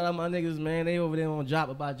studio. Shout out my niggas, man. They over there on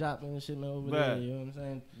Job by Job and shit, man. Over there, you know what I'm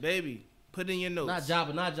saying? Baby. Put in your notes. Not job.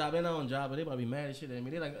 They not on job, but they probably mad as shit at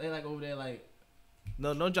me. They like over there like.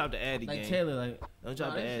 No, don't drop the Addy like gang. Taylor, like don't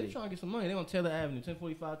drop the Addy. They trying to get some money. They on Taylor Avenue,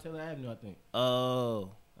 1045 Taylor Avenue, I think.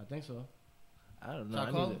 Oh, I think so. I don't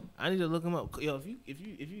know. I need to look him up. Yo, if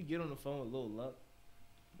you get on the phone with Lil Luck,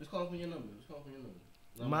 just call him for your number.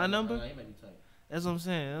 No, my number? He might be tight. That's what I'm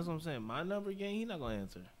saying. My number, gang. He not gonna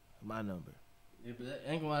answer. My number. Yeah, but that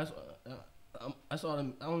ain't gonna lie. I saw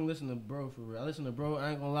them. I only listen to Bro for real. I listen to Bro.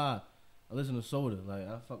 I ain't gonna lie. I listen to Soda. Like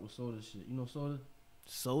I fuck with Soda shit. You know Soda?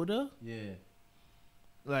 Soda? Yeah.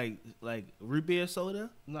 Like root beer soda?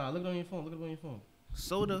 Nah, look it on your phone. Look it on your phone.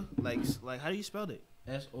 Soda, like how do you spell it?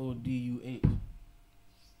 SODUH.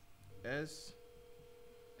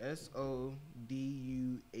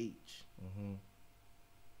 SODUH. Mhm.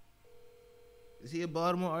 Is he a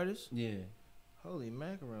Baltimore artist? Yeah. Holy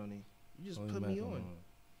macaroni! You just Holy put macaroni. me on.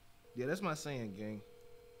 Yeah, that's my saying, gang.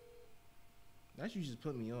 That's you just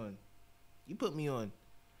put me on. You put me on.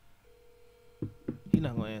 He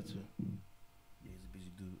not gonna answer. Yeah, he's a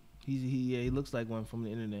busy dude. He looks like one from the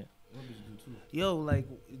internet. I'm a busy dude too. Yo, like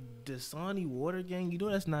Dasani water, gang. You know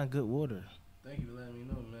that's not good water. Thank you for letting me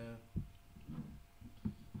know, man.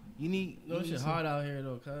 You need. No, shit hard out here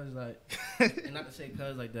though, cuz like, and not to say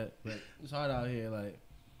cuz like that, but it's hard out here. Like,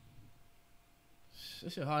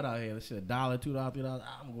 this shit hard out here. This shit $1, $2, $3. I'm gonna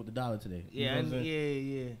go with the dollar today. You Yeah, know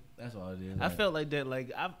yeah. That's all it is. I felt like that.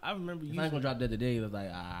 Like I remember you. If I ain't gonna drop that today, it was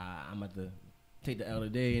like I'm about to take the L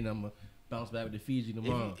today, and I'm gonna bounce back with the Fiji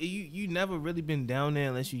tomorrow. You never really been down there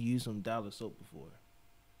unless you used some dollar soap before.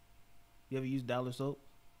 You ever used dollar soap?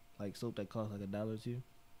 Like soap that costs like $1 or $2?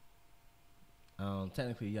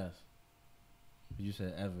 Technically yes. But you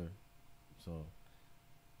said ever, so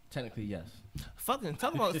technically yes. Fucking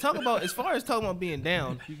talk about as far as talking about being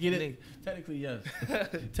down. You get it? Technically yes.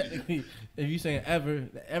 Technically, if you saying ever,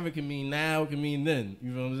 ever can mean now, it can mean then.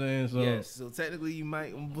 You know what I'm saying? So yes. So technically you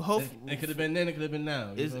might. Hopefully it could have been then. It could have been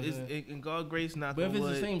now. It's in God grace, not. But if it's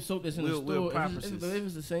the same soap that's in the store, if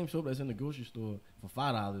it's the same soap that's in the grocery store for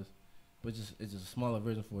 $5. But it's just a smaller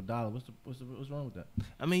version for $1. What's wrong with that?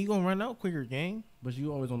 I mean, you gonna run out quicker, gang. But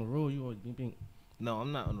you always on the road. You always being. No,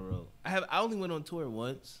 I'm not on the road. I only went on tour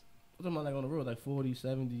once. I'm talking about like on the road, like 40,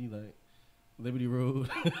 70, like Liberty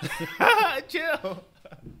Road. Chill.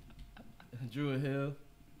 Druid Hill.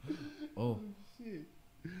 Oh shit.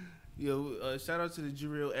 Yo, shout out to the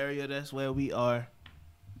Druid Hill area. That's where we are.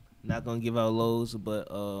 Not gonna give out lows, but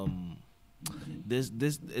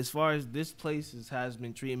this as far as this place has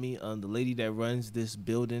been treating me, the lady that runs this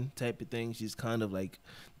building type of thing, she's kind of like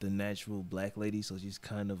the natural black lady, so she's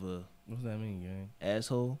kind of a what's that mean, gang?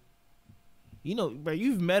 Asshole. You know, bro,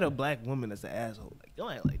 you've met a black woman that's an asshole. Like,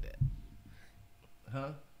 don't act like that. Huh?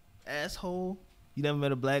 Asshole. You never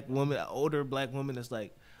met a black woman, an older black woman that's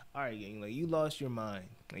like, all right, gang, like you lost your mind.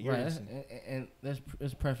 Like, you're right, and let's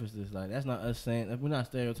preface this, like that's not us saying, like, we're not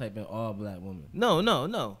stereotyping all black women. No.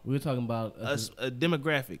 We're talking about a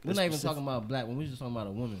demographic. We're not even talking about black women. We're just talking about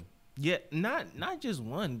a woman. Yeah, not just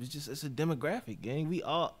one. It's a demographic, gang. We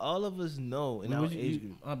all of us know in our age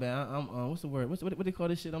group. My bad. I'm what's the word? What they call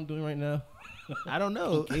this shit I'm doing right now? I don't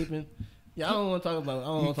know. Caping. Yeah, I don't want to talk about. I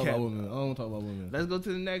don't want to talk about women. Let's go to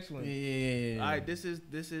the next one. Yeah. All right, this is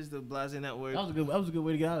the Blasé Network. That was a good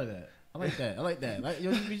way to get out of that. I like that. Like,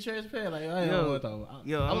 yo, you be transparent. Like, I don't want to talk about. I'm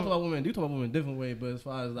talking about women. Do talk about women a different way, but as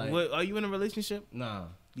far as like, what, are you in a relationship? Nah.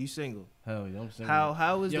 You single? Hell yeah, I'm single.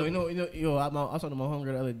 How is yo? You know, I was talking to my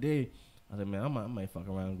homegirl the other day. I said, man, I might fuck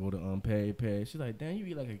around and go to Perry. She's like, damn, you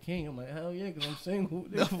eat like a king. I'm like, hell yeah, because I'm single.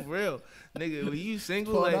 No, for real. Nigga, when you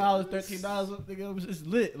single, $12, $13, nigga, it's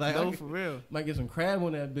lit. Like, no, for real. Might get some crab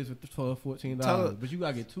on that bitch for $12, $14. But you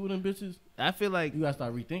got to get two of them bitches. I feel like. You got to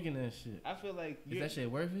start rethinking that shit. I feel like. Is that shit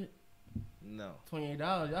worth it? No. $28,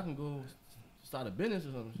 y'all can go start a business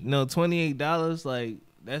or something. No, $28, like,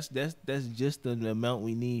 that's just the amount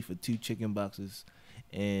we need for 2 chicken boxes.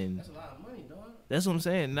 And that's a lot of money, dog. That's what I'm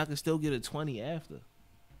saying. And I can still get a 20 after.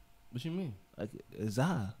 What you mean? Like a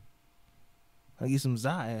za. I get some za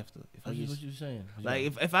after. What you saying?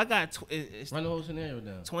 Like if I got run the whole scenario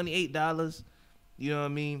down. $28, you know what I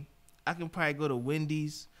mean? I can probably go to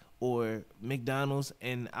Wendy's or McDonald's,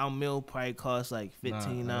 and our meal probably costs like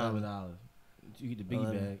 $15. $11. You get the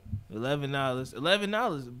biggie bag.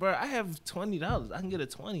 $11, bro. I have $20. I can get a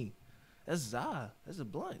 20. That's za. That's a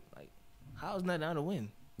blunt. Like, how is that down to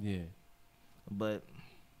win? Yeah. But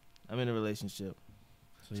I'm in a relationship,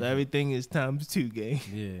 so everything is times 2, gang.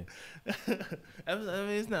 Yeah. I mean,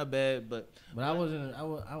 it's not bad, but I wasn't. I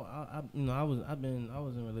was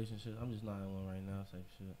in relationships. I'm just not in one right now. Type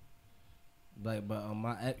shit. Like, but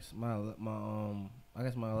my ex, I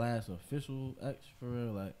guess my last official ex for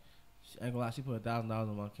real. Like, she ain't gonna lie, she put $1,000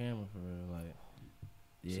 on my camera for real. Like,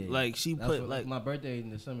 yeah, like she put like my birthday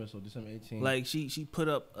in December, so December 18th. Like she put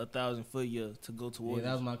up 1,000 for you to go towards. Yeah,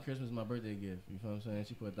 that was my Christmas, my birthday gift. You feel what I'm saying?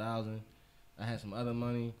 She put 1,000. I had some other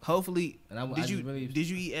money. Hopefully, and did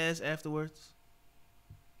you eat ass afterwards?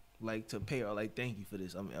 Like to pay her, like thank you for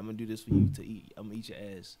this. I'm gonna do this for you to eat. I'm gonna eat your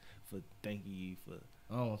ass for thanking you for.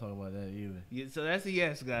 I don't want to talk about that either. Yeah, so that's a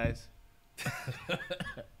yes, guys.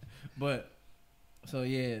 But so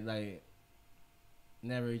yeah, like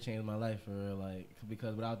never really changed my life for real. Like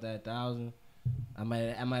because without that 1,000, I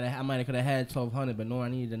might could have had 1,200, but no, I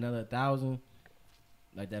needed another 1,000.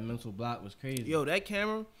 Like that mental block was crazy. Yo, that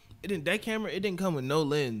camera, it didn't come with no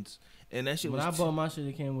lens, and that shit. When I bought my shit,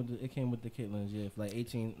 it came with the kit lens, yeah, for like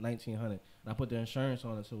 $1,900. And I put the insurance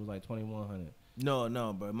on it, so it was like $2,100.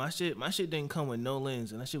 No, bro, my shit didn't come with no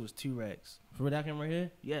lens, and that shit was 2 racks. For that camera right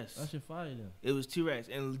here? Yes, that shit fire then. It was 2 racks,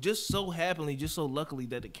 and just so luckily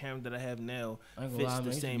that the camera that I have now fits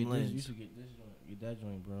the same lens. You should get this joint, get that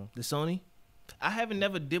joint, bro. The Sony? I haven't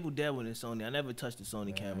never dabbled in Sony. I never touched the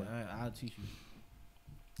Sony camera. I'll teach you.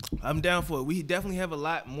 I'm down for it. We definitely have a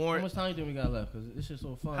lot more. How much time you think we got left? Because this shit's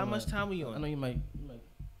so fun. How much time we on? I know you might.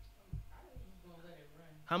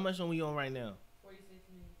 How much are we on right now? 46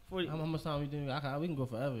 minutes. 40. How much time we doing? We can go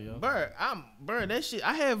forever, yo. Bruh, that shit.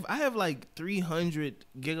 I have like 300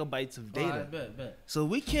 gigabytes of data. Right, bet. So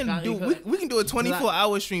we can do a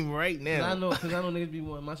 24-hour stream right now. Because I know niggas be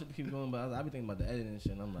wanting my shit to keep going, but I be thinking about the editing and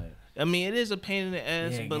shit. And I'm like, I mean, it is a pain in the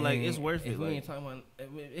ass, but like it's worth it. If we ain't talking about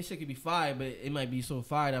it, shit could be fire, but it might be so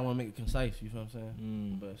fire that I want to make it concise. You feel what I'm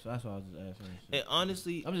saying? But so that's why I was just asking. And shit. And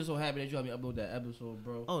honestly, I'm just so happy that you helped me upload that episode,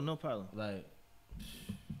 bro. Oh, no problem. Like.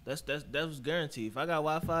 That was guaranteed. If I got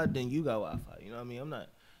Wi-Fi, then you got Wi-Fi. You know what I mean? I'm not.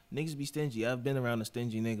 Niggas be stingy. I've been around a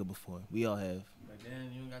stingy nigga before. We all have. Like,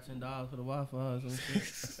 damn, you don't got $10 for the Wi-Fi or some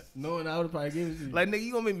shit. Knowing I would have probably given it to you. Like, nigga,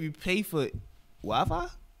 you gonna make me pay for Wi-Fi?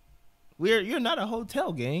 You're not a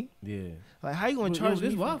hotel, gang. Yeah. Like, how you gonna charge me?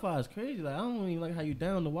 This Wi-Fi is crazy. Like, I don't even like how you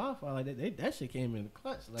down the Wi-Fi. Like, that shit came in the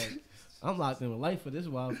clutch. Like, I'm locked in with life for this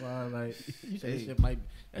Wi-Fi. Like, you say this shit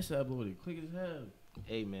that shit uploaded quick as hell.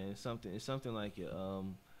 Hey, man, it's something like it.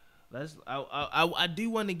 I do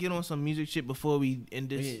want to get on some music shit before we end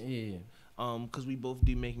this. Yeah. Because we both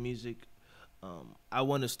do make music. I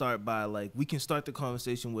want to start by we can start the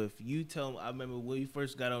conversation with you. I remember when we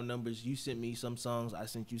first got our numbers. You sent me some songs. I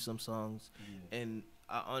sent you some songs, and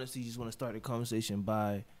I honestly just want to start the conversation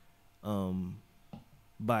by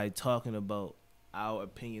talking about our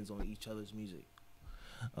opinions on each other's music.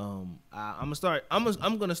 I'm gonna start.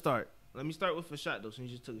 Let me start with a shot though.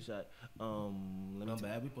 Since you just took a shot. Not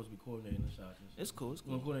bad. We supposed to be coordinating the shots. It's cool. You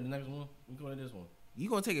want to coordinate the next one? We coordinate this one. You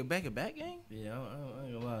gonna take it back and back, gang? Yeah, I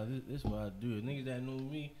ain't gonna lie. This is what I do. Niggas that know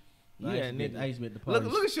me. I used to be at the party.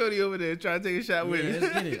 Look at Shorty over there trying to take a shot with it.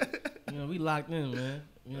 Let's get it. You know, we locked in, man.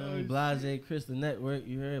 You know, Blasé, Chris, the network.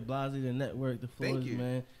 You heard Blasé, the network, the floaters,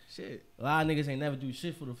 man. Shit. A lot of niggas ain't never do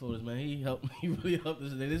shit for the floaters, man. He really helped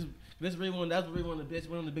us. This really one of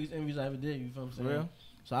the biggest interviews I ever did. You feel what I'm saying? For real?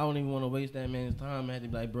 So I don't even want to waste that man's time. I had to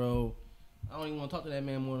be like, bro, I don't even want to talk to that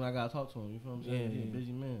man more than I gotta talk to him. You feel what I'm saying? He's a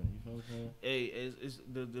busy man. You feel what I'm saying? Hey, it's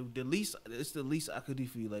the least. It's the least I could do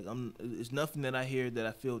for you. Like it's nothing that I hear that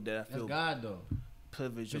I feel. That's God though.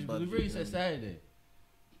 Privilege above. We really said Saturday.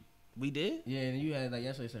 We did? Yeah, and you had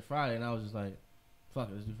yesterday said Friday, and I was just like, fuck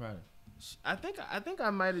it, let's do Friday. I think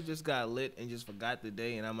I might have just got lit and just forgot the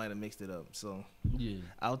day, and I might have mixed it up. So yeah,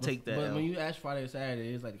 I'll take that. But when you ask Friday or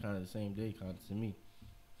Saturday, it's kind of the same day, kind of to me.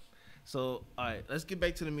 So all right, let's get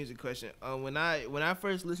back to the music question. When I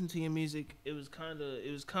first listened to your music, it was kind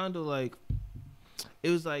of like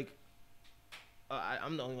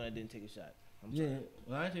I'm the only one that didn't take a shot. I'm sorry.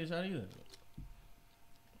 Well, I didn't take a shot either.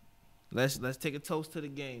 Let's take a toast to the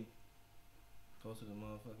game. Toast to the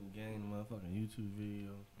motherfucking game, the motherfucking YouTube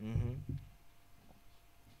video.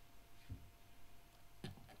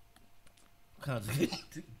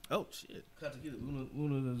 Oh shit.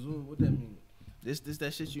 What that mean? This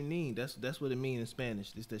that shit you need. That's what it means in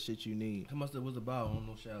Spanish. This that shit you need. How much was the bottle on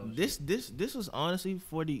no shower? This was honestly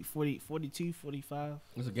 42, 45.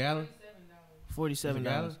 It's a gallon?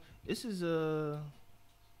 $47. This is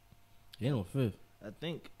Yeah, no fifth. I don't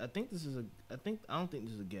think this is a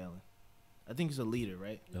gallon. I think it's a liter,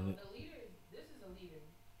 right? No, the leader. This is a leader.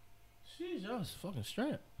 Sheesh, y'all was fucking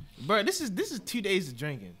strapped. Bro, this is 2 days of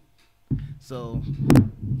drinking. So,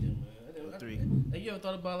 Yeah, man. 3. Hey, you ever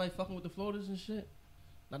thought about like fucking with the floaters and shit?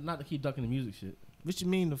 Not to keep ducking the music shit. What you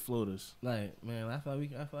mean the floaters? Like, man, I feel like we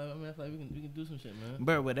can do some shit, man.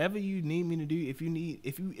 Bro, whatever you need me to do,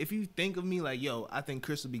 if you think of me like, yo, I think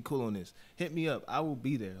Chris will be cool on this, hit me up. I will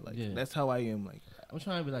be there. Like, that's how I am. Like, I'm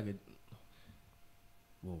trying to be like a.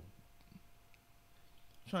 Whoa.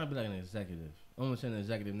 I'm trying to be like an executive. I'm gonna say an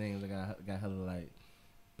executive names. I got hella like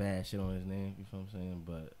bad shit on his name. You feel what I'm saying?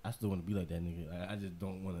 But I still want to be like that nigga. Like, I just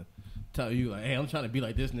don't want to tell you like, hey, I'm trying to be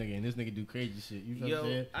like this nigga, and this nigga do crazy shit. You feel what I'm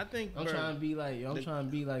saying? I think I'm trying to be like,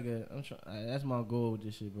 that's my goal with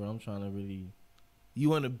this shit, bro. I'm trying to really. You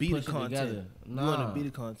want to be the content. Nah. You want to be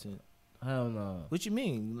the content. Hell no. What you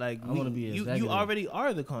mean? Like, I want to be an executive. You already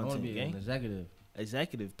are the content. I want to be an executive.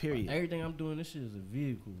 Executive, period. Everything I'm doing, this shit is a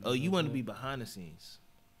vehicle. Oh, you want to be behind the scenes?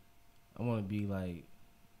 I want to be like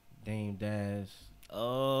Dame Dash.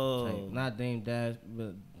 Oh, type. Not Dame Dash,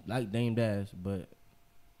 but like Dame Dash, but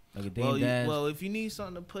like a Dame Dash. Well, if you need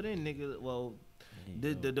something to put in, nigga, well,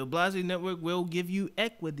 the Blasé Network will give you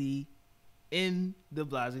equity in the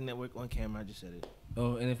Blasé Network on camera. I just said it.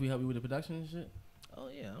 Oh, and if we help you with the production and shit? Oh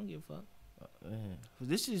yeah, I don't give a fuck. Yeah.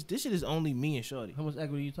 This shit is only me and Shorty. How much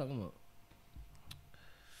equity you talking about?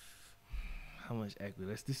 How much equity?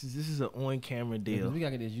 This is an on camera deal. Yeah, we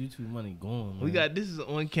gotta get this YouTube money going, man. This is an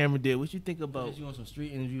on camera deal. What you think about? Get you on some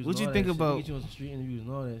street interviews. What you think about? Get you on some street interviews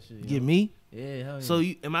and all that shit. Get me? Yeah, hell yeah. So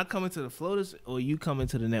am I coming to the floaters or you coming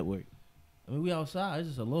to the network? I mean, we outside. It's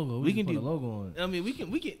just a logo. We can put do a logo on it. I mean, we can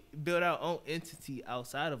build our own entity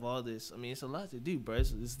outside of all this. I mean, it's a lot to do, bro.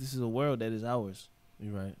 This is a world that is ours.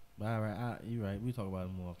 You're right. But all right, you're right. We talk about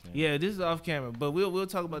it more off camera. Yeah, this is off camera, but we'll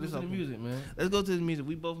talk about this off off the music, man. Let's go to the music.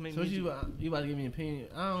 We both make music. You about to give me an opinion?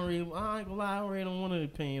 I ain't gonna lie. I really don't want an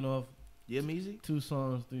opinion off. Your music? 2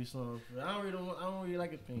 songs, 3 songs. I don't really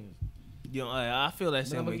like opinions. Yo, I feel that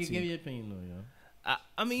same way too. I'm gonna give you an opinion though, yo.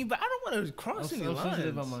 I mean, but I don't want to cross any lines. I'm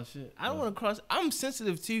sensitive about my shit. I don't want to cross. I'm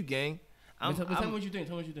sensitive too, gang. Tell me what you think.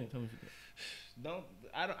 Tell me what you think.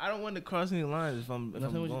 I don't want to cross any lines if I'm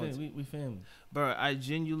tell me what going you think. We family, bro. I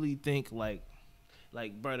genuinely think like,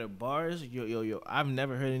 bro, the bars. Yo. I've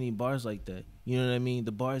never heard any bars like that. You know what I mean?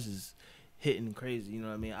 The bars is hitting crazy. You know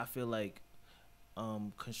what I mean? I feel like,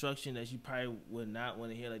 construction that you probably would not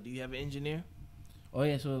want to hear. Like, do you have an engineer? Oh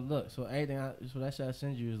yeah. So look. So everything. So that shit I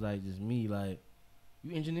send you is like just me. Like,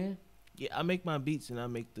 you engineer? Yeah, I make my beats and I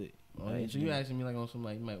make the. Oh, yeah, so you asking me like on some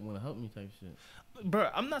like you might want to help me type shit, bro?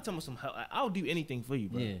 I'm not talking about some help. I'll do anything for you,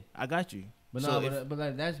 bro. Yeah, I got you. But so but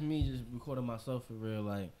like that's me just recording myself for real,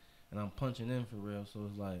 like, and I'm punching in for real. So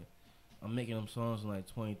it's like I'm making them songs in like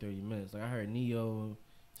 20, 30 minutes. Like I heard Neo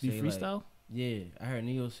say, you freestyle? Like, yeah, I heard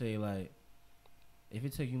Neo say like, if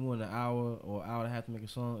it takes you more than an hour or an hour and a half to make a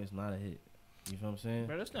song, it's not a hit. You feel what I'm saying?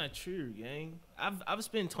 Bro, that's not true, gang. I've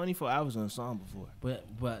spent 24 hours on a song before.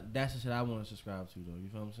 But that's the shit I want to subscribe to, though. You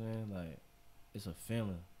feel what I'm saying? Like, it's a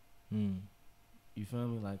feeling. You feel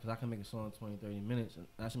me? Like, because I can make a song in 20, 30 minutes. And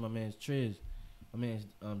actually, my man's Triz. My man's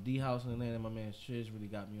D-House in Atlanta, and my man's Triz really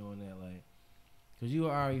got me on that. Like, because you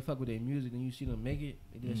already fuck with their music, and you see them make it,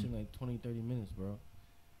 they do that shit in like 20, 30 minutes, bro.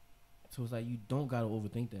 So it's like, you don't got to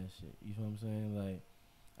overthink that shit. You feel what I'm saying? Like,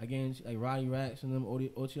 again, like Roddy Racks and them,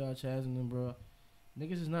 OTR Chaz and them, bro.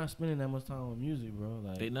 Niggas is not spending that much time on music, bro.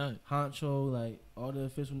 Like, they not. Honcho, like, all the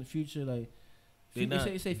officials in the future, like,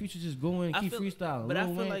 they say Future just go in and keep freestyling. But I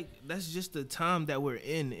feel like that's just the time that we're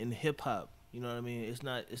in hip hop. You know what I mean? It's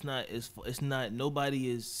not. Nobody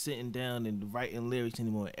is sitting down and writing lyrics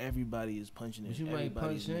anymore. Everybody is punching in. But you might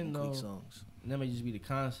punch in though. Songs. And that may just be the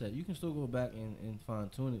concept. You can still go back and fine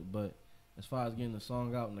tune it, but as far as getting the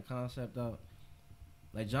song out and the concept out.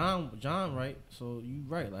 Like John, right? So you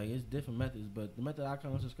right. Like it's different methods, but the method I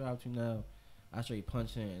kind of subscribe to now, I straight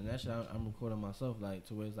punch in, and that shit I'm recording myself, like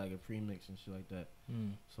to where it's like a premix and shit like that.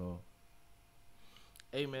 So,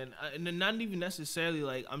 hey man, and then not even necessarily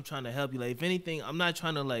like I'm trying to help you. Like if anything, I'm not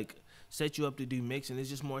trying to like set you up to do mixing. It's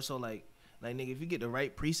just more so like nigga, if you get the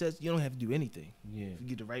right presets, you don't have to do anything. Yeah. If you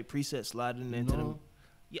get the right presets, slide it into them.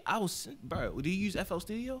 Yeah, bro. Do you use FL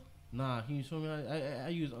Studio? Nah, can you show me? I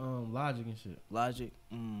use Logic and shit. Logic.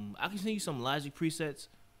 I can send you some Logic presets.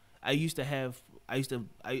 I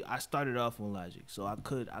started off on Logic, so I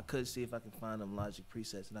could see if I can find them Logic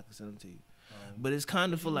presets and I can send them to you. But it's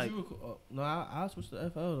kind of for like. No, I switched to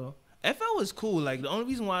FL though. FL is cool. Like the only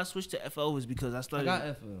reason why I switched to FL was because I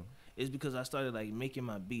got FL. It's because I started like making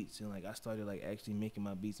my beats and like I started like actually making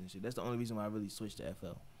my beats and shit. That's the only reason why I really switched to FL.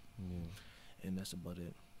 Yeah. And that's about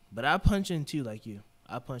it. But I punch in too, like you.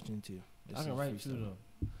 I punched in too. I can write too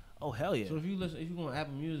though. Oh hell yeah. So if you go on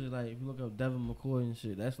Apple Music, like if you look up Devin McCoy and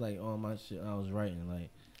shit, that's like all my shit I was writing, like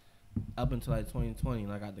up until like 2020,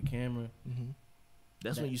 and I got the camera. Mm-hmm.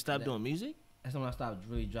 That's when you stopped doing music? That's when I stopped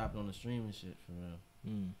really dropping on the streaming shit for real.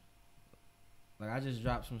 Like I just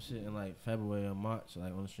dropped some shit in like February or March,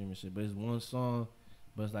 like on the streaming shit. But it's one song,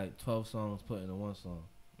 but it's like 12 songs put into one song.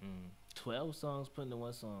 12 songs put into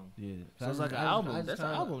one song. Yeah. So it's like an album. That's an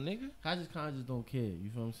album, nigga. I just kind of just don't care. You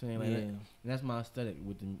feel what I'm saying? Like that's my aesthetic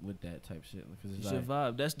with that type shit. Cause it's your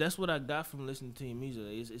vibe. That's what I got from listening to your music.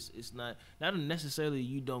 It's not necessarily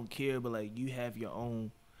you don't care, but like you have your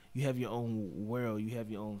own world. You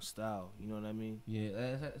have your own style. You know what I mean?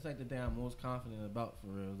 Yeah. It's like the thing I'm most confident about for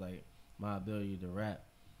real. Like my ability to rap.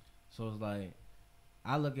 So it's like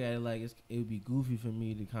I look at it like it would be goofy for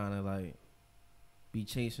me to kind of like be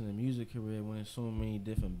chasing a music career when there's so many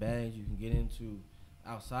different bags you can get into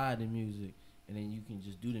outside the music, and then you can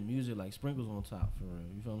just do the music like sprinkles on top for real.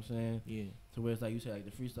 You feel what I'm saying? Yeah. So where it's like you say like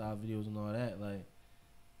the freestyle videos and all that, like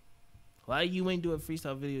why you ain't do a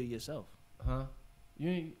freestyle video yourself? Huh?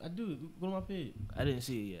 I do. Go to my page. I didn't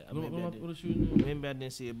see it yet. Maybe I didn't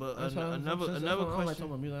see it. But another question. I'm like talking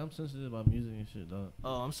about music. I'm sensitive about music and shit, dog.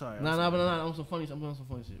 Oh, I'm sorry. But I'm on some funny. I'm on some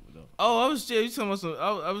funny shit, though. Oh, I was you talking about some.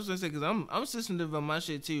 I was gonna say because I'm sensitive about my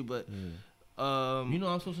shit too, but you know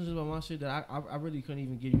I'm so sensitive about my shit that I really couldn't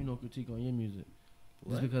even give you no critique on your music,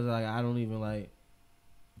 just because like I don't even like.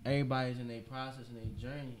 Everybody's in their process and their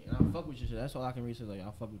journey, and I fuck with your shit. That's all I can really say. Like I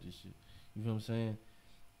fuck with this shit. You feel what I'm saying?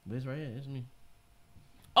 But it's right here. It's me.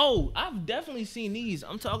 Oh, I've definitely seen these.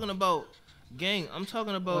 I'm talking about, gang. I'm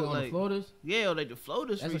talking about like the floaters. Yeah, like the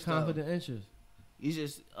floaters. That's freestyle. A confident interest. You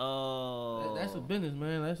just that's a business,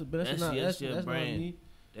 man. That's your brand. Not me. That's your the brand.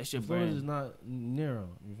 Floaters is not Niro.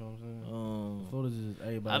 You feel what I'm saying? The floaters is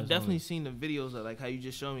everybody. I've definitely seen the videos of like how you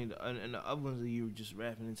just showed me, and the other ones that you were just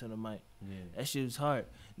rapping into the mic. Yeah, that shit was hard,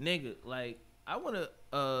 nigga. Like I wanna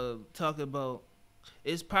talk about.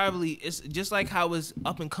 It's just like how it's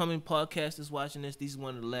up and coming podcasters watching this. These is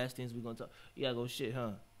one of the last things we're gonna talk. You gotta go shit,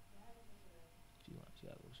 huh? She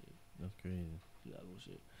gotta go shit. That's crazy. She gotta go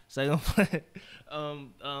shit. So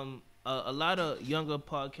a lot of younger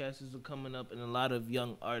podcasters are coming up, and a lot of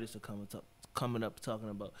young artists are coming up talking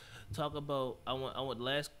about. I want the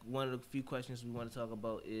last one of the few questions we want to talk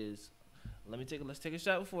about is. Let's take a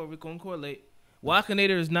shot before we're gonna correlate.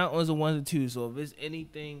 Wackinator is not on the 1s and 2s, so if it's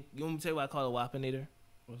anything, you want me to tell you what I call a Wackinator?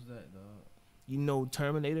 What's that, dog? You know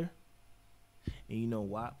Terminator, and you know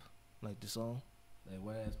WAP, like the song. Like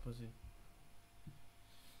wet ass pussy.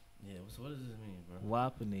 Yeah. So what does this mean, bro?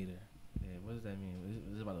 Wackinator. Yeah. What does that mean?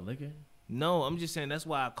 Is it about a liquor? No, I'm just saying that's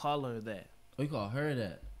why I call her that. Oh, you call her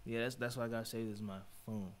that? Yeah, that's why I gotta say this is my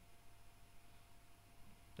phone.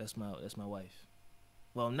 That's my wife.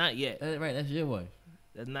 Well, not yet. Right, that's your wife.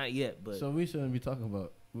 That's not yet, but so we shouldn't be talking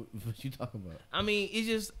about what you talking about. I mean, it's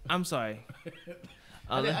just I'm sorry.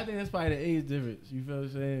 I think that's probably the age difference. You feel what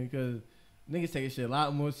I'm saying? Because niggas take shit a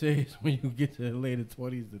lot more serious when you get to the later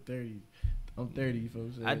 20s to 30s. I'm 30. You feel what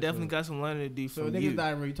I'm saying? I definitely got some learning to do. So niggas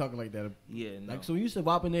not really talking like that. Yeah, no. Like so when you said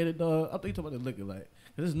Wappinator, dog, I think you talking about the liquor. Like,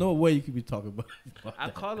 there's no way you could be talking about. I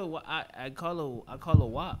call her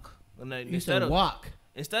walk. You said walk.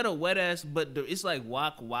 Instead of wet ass, but it's like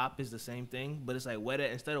WAP is the same thing, but it's like wet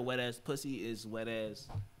ass. Instead of wet ass pussy is wet ass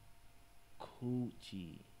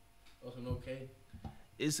coochie. Also no K.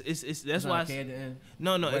 It's that's why.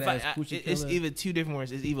 No, it's either two different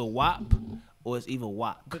words. It's either WAP or it's either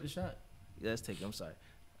WAP. Put the shot. Yeah, let's take it. I'm sorry.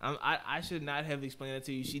 I should not have explained it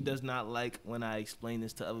to you. She does not like when I explain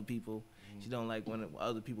this to other people. She don't like when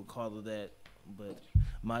other people call her that. But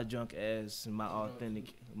my drunk ass, my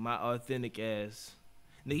authentic ass.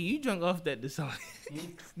 Nigga, you drunk off that this song.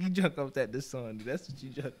 You drunk off that this song. That's what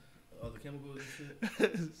you drunk. Oh, the chemicals and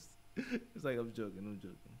shit? It's like I'm joking.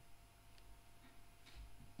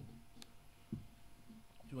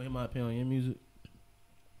 You want to hear my opinion on your music?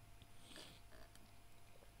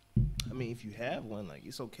 I mean, if you have one, like,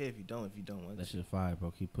 it's okay if you don't want that shit fire,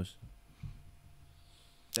 bro. Keep pushing.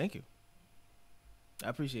 Thank you. I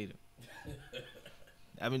appreciate it.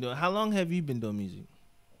 How long have you been doing music?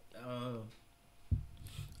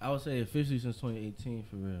 I would say officially since 2018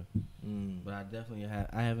 for real. But I definitely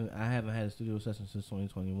I haven't had a studio session since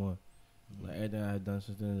 2021. Like everything I've done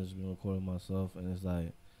since then has been recording myself, and it's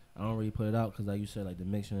like I don't really put it out because like you said, like the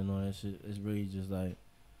mixing and all that shit, it's really just like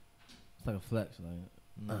it's like a flex, like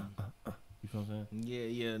you feel what I'm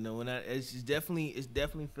saying? Yeah. No, when it's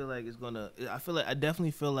definitely feel like it's gonna. I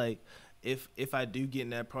definitely feel like if I do get in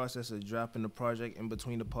that process of dropping the project in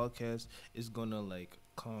between the podcast, it's gonna like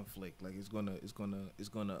conflict. Like it's gonna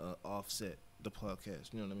offset the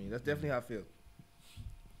podcast. You know what I mean? That's definitely how I feel.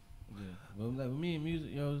 Yeah, but like with me and music,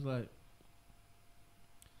 yo, it's like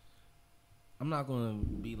I'm not gonna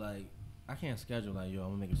be like I can't schedule like yo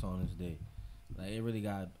I'm gonna make a song this day. Like it really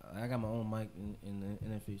got I got my own mic in the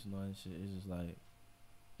interface and all that shit. It's just like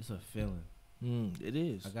it's a feeling. It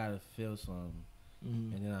is. I gotta feel something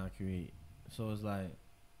Mm-hmm. and then I create. So it's like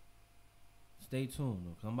stay tuned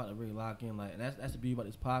though, 'cause I'm about to really lock in. Like and that's the beauty about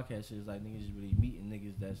this podcast shit. Is like niggas just really meeting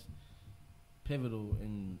niggas that's pivotal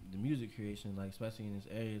in the music creation, like especially in this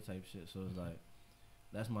area type shit. So it's like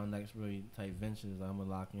that's my next really type venture. Is I'm gonna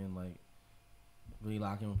lock in like. Really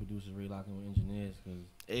locking with producers, really locking with engineers. Cause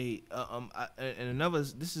And another.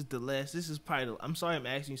 This is the last. This is probably. I'm sorry, I'm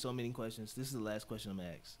asking you so many questions. This is the last question I'm gonna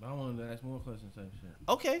ask. I wanted to ask more questions type shit.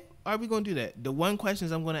 Okay, all right, we gonna do that. The one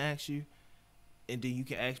questions I'm gonna ask you, and then you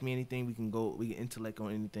can ask me anything. We can intellect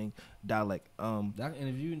on anything. Dialect. I can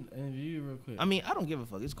interview you real quick. I mean, I don't give a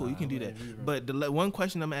fuck. It's cool. You can do that. But the one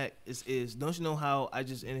question I'm at is don't you know how I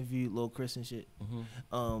just interviewed Lil Chris and shit?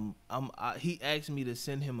 Mm-hmm. He asked me to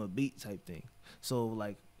send him a beat type thing. So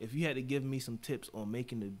like, if you had to give me some tips on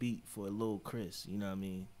making the beat for Lil Chris, you know what I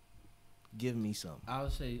mean? Give me some. I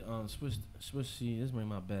would say switch. See, this made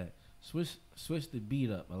my bad. Switch the beat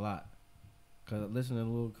up a lot. Cause listening to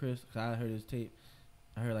Lil Chris, cause I heard his tape.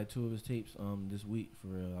 I heard like 2 of his tapes this week for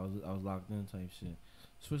real. I was locked in type shit.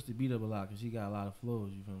 Switch the beat up a lot because he got a lot of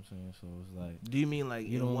flows. You feel what I'm saying? So it's like. Do you mean like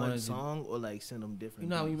you in one song or like send them different? You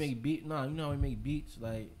know how we beats? make beat? No, you know how we make beats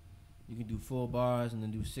like. You can do 4 bars and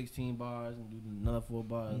then do 16 bars and do another 4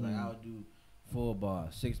 bars. Like I would do 4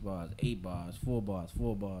 bars, 6 bars, 8 bars, 4 bars,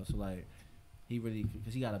 4 bars. So like he really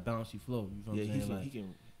because he got a bouncy flow. You feel what I'm saying? He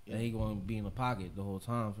can. Yeah. And he gonna be in the pocket the whole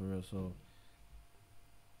time for real. So.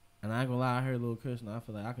 And I ain't gonna lie, I heard Lil Chris and I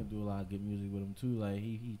feel like I can do a lot of good music with him too. Like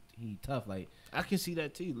he tough. Like I can see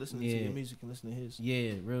that too. Listening to your music and listening to his.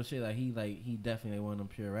 Yeah, real shit. Like he definitely one of them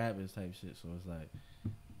pure rappers type shit. So it's like.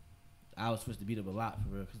 I would switch the beat up a lot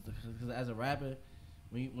for real, cause as a rapper,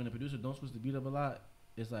 when the producer don't switch the beat up a lot,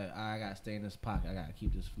 it's like I gotta stay in this pocket, I gotta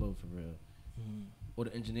keep this flow for real. Or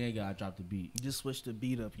the engineer gotta drop the beat. Just switch the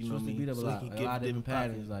beat up, you know what I mean? Switch the beat up so a lot, like a lot of different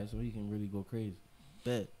patterns, like so he can really go crazy.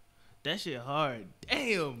 Bet. That shit hard.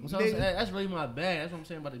 Damn. That's really my bag. That's what I'm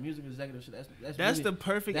saying about the music executive shit. That's really, the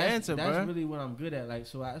perfect answer, bro. That's really what I'm good at. Like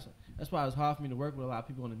so, that's why it's hard for me to work with a lot of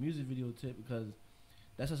people on the music video tip because.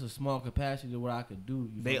 That's just a small capacity to what I could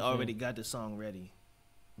do. They already got the song ready,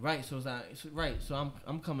 right? So it's like, right. So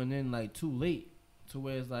I'm coming in like too late to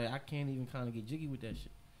where it's like I can't even kind of get jiggy with that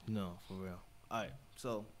shit. No, for real. All right,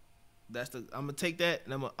 so I'm gonna take that,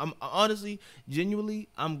 and I'm honestly, genuinely,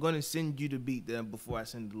 I'm gonna send you the beat then before I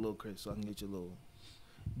send it to Lil Chris, so I can get your little.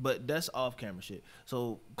 But that's off camera shit.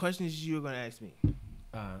 So questions you're gonna ask me.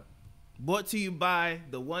 Brought to you by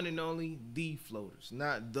the one and only The Floaters,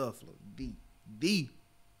 not the float. The.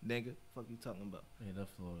 Nigga, fuck you talking about? Yeah, the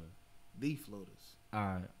floater. The Floaters.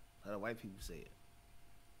 Alright. How the white people say it.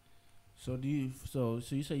 So do you so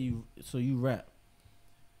you say you rap.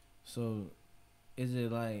 So is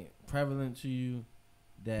it like prevalent to you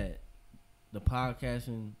that the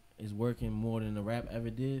podcasting is working more than the rap ever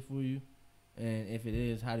did for you? And if it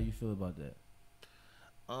is, how do you feel about that?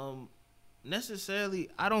 Necessarily,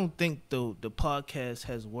 I don't think the podcast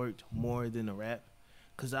has worked more than the rap.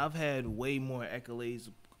 Cause I've had way more accolades,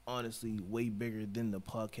 honestly, way bigger than the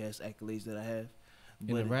podcast accolades that I have.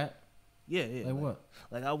 In the rap? Yeah. Like what?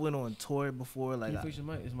 Like I went on tour before. Like Can you fix your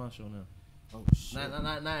mic? It's my show now. Oh shit!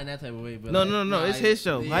 Not in that type of way, but no. It's his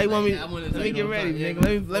show. How you want me? Let me get ready,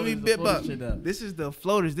 nigga. Let me bip up. This is the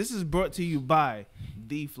Floaters. This is brought to you by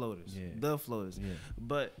The Floaters. Yeah. The Floaters. Yeah.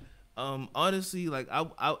 But honestly, like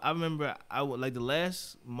I remember I would like the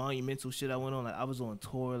last monumental shit I went on. Like I was on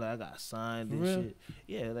tour. Like I got signed and shit.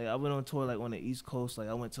 Yeah. Like I went on tour like on the East Coast. Like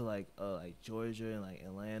I went to like Georgia and like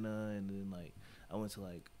Atlanta, and then like I went to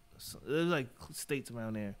like it was like states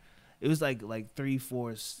around there. It was like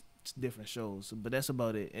 3-4 different shows, but that's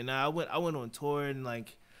about it. And I went on tour, and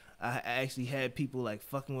like I actually had people like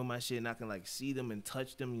fucking with my shit, and I can like see them and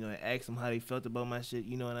touch them, you know, and ask them how they felt about my shit,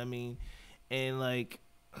 you know what I mean? And like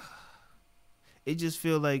it just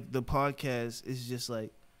feel like the podcast is just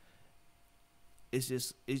like it's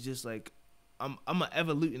just like I'm an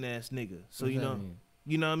evoluting ass nigga, so you know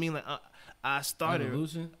what I mean? Like I started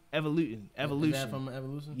evolution. Is that from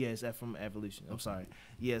Evolution? Yeah, it's that from Evolution. I'm sorry.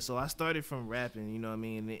 Yeah, so I started from rapping, you know what I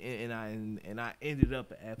mean, and I ended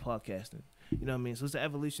up at podcasting, you know what I mean. So it's an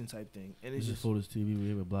evolution type thing, and it's just Floaters TV. We're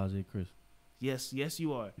here with Blasé Chris. Yes,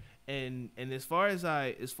 you are. And as far as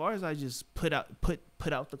I just put out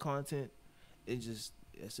the content, it just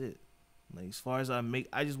that's it. Like as far as I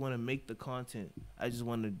just want to make the content. I just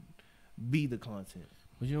want to be the content.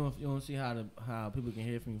 But you don't see how people can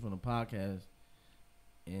hear from you from the podcast.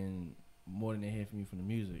 and more than they hear from you from the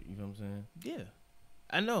music. You know what I'm saying? Yeah.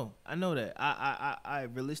 I know that. I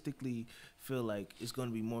realistically feel like it's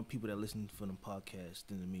gonna be more people that listen for the podcast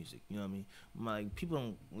than the music. You know what I mean? Like people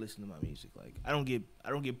don't listen to my music. Like I don't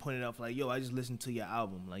get pointed out for like, yo, I just listened to your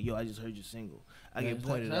album. Like, yo, I just heard your single. I get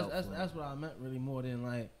pointed out. That's what I meant really more than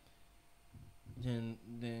like than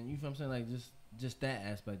you feel what I'm saying? Like just that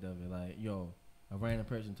aspect of it. Like, yo, a random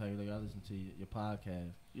person tell you like I listen to your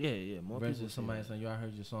podcast. Yeah, more versus people somebody saying, yo, I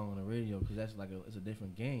heard your song on the radio, because that's like it's a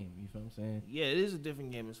different game. You feel what I'm saying? Yeah, it is a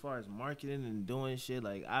different game as far as marketing and doing shit.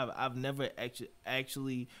 Like I've never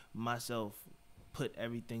actually myself put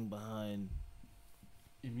everything behind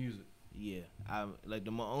Your music. Yeah, I like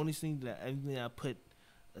the only thing that everything I put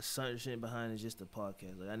a certain shit behind is just the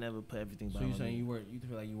podcast. Like I never put everything behind. So you saying you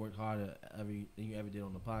feel like you worked harder than you ever did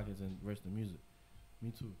on the podcast and versus the music?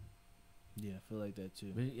 Me too. Yeah, I feel like that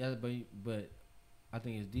too. But I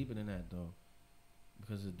think it's deeper than that though,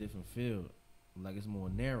 because it's a different field. Like it's more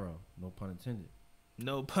narrow. No pun intended.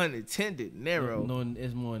 No pun intended. Narrow. No,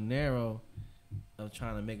 it's more narrow of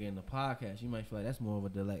trying to make it in the podcast. You might feel like that's more of a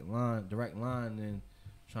direct line than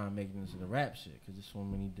trying to make it into the rap shit, because there's so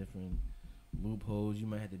many different loopholes. You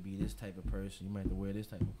might have to be this type of person. You might have to wear this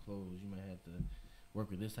type of clothes. You might have to work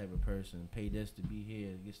with this type of person. Pay this to be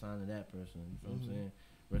here. Get signed to that person. You feel what I'm saying?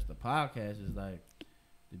 Whereas the podcast is like,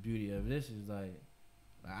 the beauty of this is like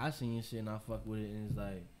I seen shit and I fuck with it, and it's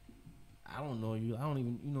like, I don't know you. I don't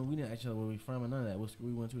even, we didn't actually know where we from or none of that. What school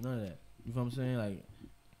we went to, none of that. You feel what I'm saying? Like,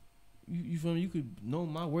 you feel me? You could know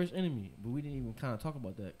my worst enemy, but we didn't even kind of talk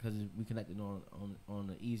about that because we connected on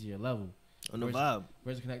an easier level. On the vibe.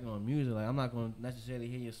 Versus connecting on music. Like, I'm not going to necessarily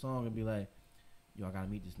hear your song and be like, yo, I got to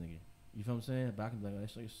meet this nigga. You feel what I'm saying? But I can be like, oh,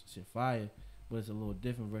 that shit fire. But it's a little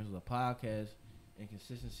different versus a podcast and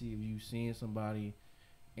consistency of you seeing somebody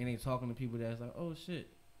and they talking to people that's like, oh, shit,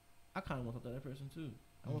 I kind of want to talk to that person, too.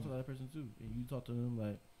 I want to talk to that person, too. And you talk to them,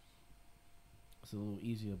 like, it's a little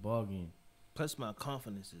easier ball game. Plus, my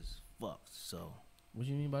confidence is fucked, so. What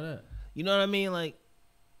you mean by that? You know what I mean?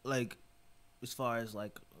 Like, as far as,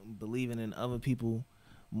 like, believing in other people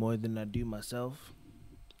more than I do myself.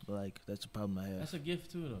 Like, that's a problem I have. That's a gift,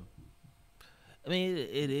 too, though. I mean,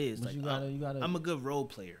 it is. But like, you gotta. I'm a good role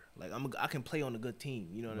player. Like, I can play on a good team.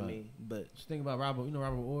 You know what I mean? But just think about Robert. You know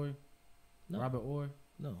Robert Orr? No. Robert Orr?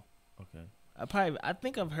 No. Okay. I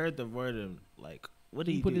think I've heard the word of, like, what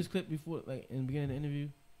do you put this clip before, like, in the beginning of the interview?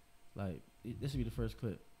 Like, this would be the first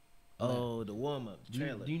clip. Oh, like, the warm-up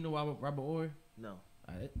trailer. Do you know Robert Orr? No.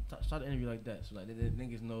 All right, start the interview like that. So, like, the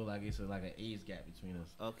niggas know, like, it's like an age gap between us.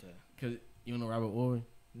 Okay. Because you don't know Robert Orr?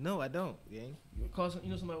 No, I don't, gang. You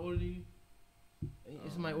know somebody older than you?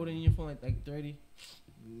 Is somebody older than your phone, like 30?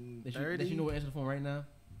 30? That you know what answer the phone right now?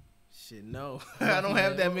 Shit, no. I don't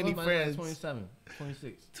have that many friends. 27,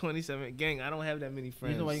 26. 27. Gang, I don't have that many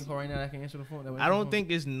friends. You know why you can call right now that can answer the phone? I don't think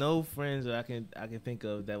there's no friends that I can think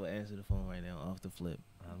of that would answer the phone right now off the flip.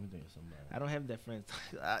 Let me think of somebody. I don't have that friends.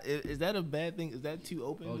 Is that a bad thing? Is that too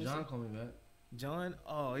open? Oh, John called me back. John?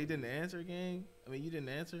 Oh, he didn't answer, gang? I mean, you didn't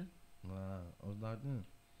answer? Nah, I was locked in.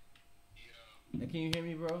 Yeah. Hey, can you hear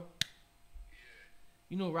me, bro? Yeah.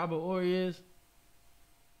 You know who Robert Orr is?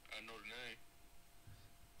 I know the name.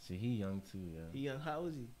 See, he young too, yeah. He young? How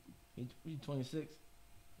is he? He 26.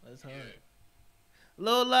 That's hard. Yeah.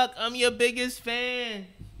 Lil Luck, I'm your biggest fan.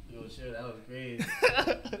 Yo, sure, that was crazy.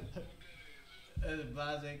 That's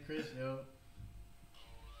Blasé Chris, yo.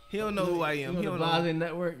 He don't know who I am. He don't know Blasé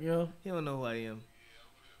Network, yo. He don't know who I am.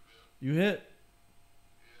 You hit?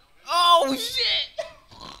 Oh shit!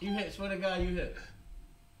 You hit. Swear to God, you hit.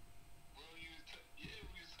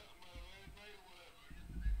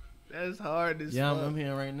 That's hard as fuck. I'm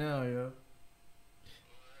here right now, yo.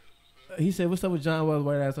 He said, "What's up with John Wells'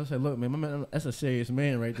 white ass?" I said, "Look, man, my man, that's a serious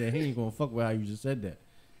man right there. He ain't gonna fuck with how you just said that."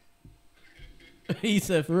 He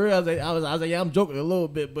said, "For real?" I was like, "Yeah, I'm joking a little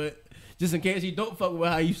bit, but just in case he don't fuck with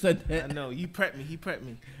how you said that." I know you prepped me. He prepped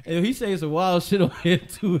me. And he say some wild shit on here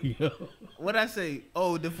too, yo. What I say?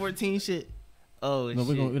 Oh, the 14 shit. Oh, no,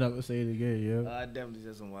 shit. We're not gonna say it again, yo. I definitely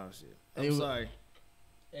said some wild shit. I'm sorry.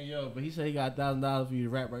 Hey, yo, but he said he got $1,000 for you to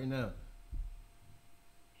rap right now.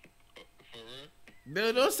 For real?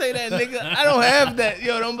 Dude, don't say that, nigga. I don't have that.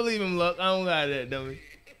 Yo, don't believe him, Luck. I don't got that, dummy.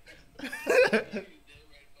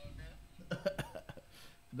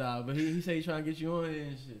 Nah, but he said he trying to get you on here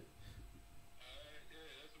and shit.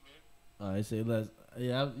 Alright, say less.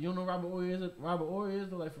 Yeah, you don't know Robert Orr is? Robert Orr is,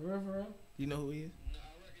 like, for real? You know who he is? No,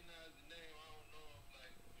 I recognize the name. I don't know if,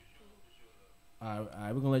 like, for sure though.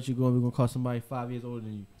 Alright, we're gonna let you go and we're gonna call somebody 5 years older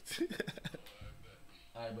than you.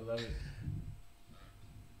 Alright, beloved.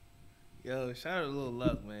 Yo, shout out to Lil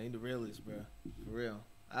Luck, man. He the realest, bro. For real.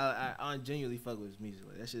 I genuinely fuck with his music.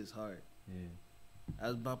 Like that shit is hard. Yeah. I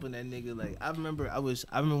was bumping that nigga. Like I remember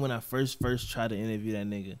when I first tried to interview that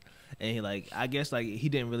nigga, and he, like, I guess like he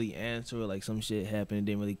didn't really answer, or like some shit happened,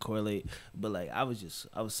 didn't really correlate. But like I was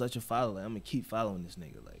such a follower. Like I'm gonna keep following this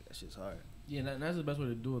nigga. Like that shit's hard. Yeah, that's the best way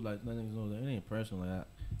to do it. Like let niggas know that it ain't personal.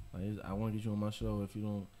 I want to get you on my show. If you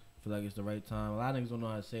don't feel like it's the right time, a lot of niggas don't know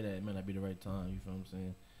how to say that. It may not be the right time. You feel what I'm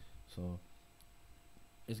saying? So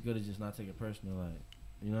it's good to just not take it personal. Like,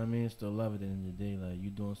 you know what I mean? Still love it at the end of the day. Like, you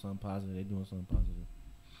doing something positive, they doing something positive.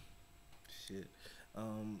 Shit.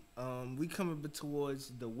 We coming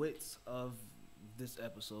towards the width of this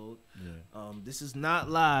episode. Yeah. This is not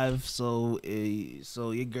live, so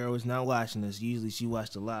your girl is not watching this. Usually she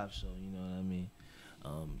watched the live show. You know what I mean?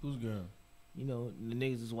 Who's girl? You know, the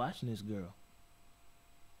niggas is watching this girl.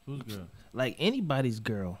 Who's girl? Like anybody's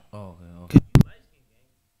girl. Oh, yeah. Okay.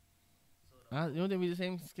 You don't think we the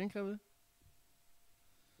same skin color?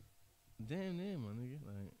 Damn, my nigga.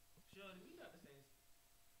 Like,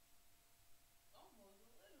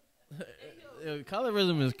 yo,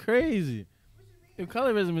 colorism is crazy. Yo,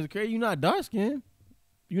 colorism is crazy. You not dark skinned.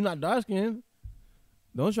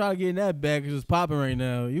 Don't try to get in that bag because it's popping right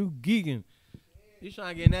now. You geeking. You trying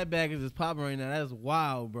to get in that bag because it's popping right now. That's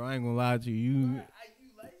wild, bro. I ain't gonna lie to you.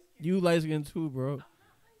 You light skinned too, bro.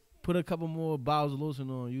 Put a couple more bottles of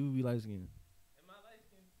lotion on. You be light skinned.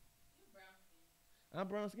 I'm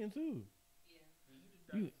brown skin too.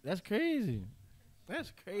 Yeah. That's crazy.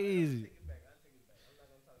 That's crazy.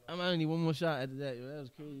 I might need one more shot after that. Yo, that was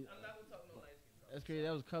crazy. I'm not gonna talk no light skin. That's crazy.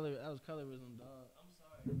 That was colorism, dog. I'm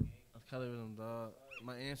sorry. That's colorism, dog.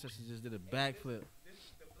 My ancestors just did a backflip.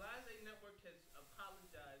 The Blasé Network has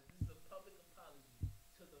apologized. This is a public apology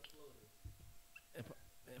to the floaters.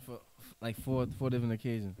 For like four different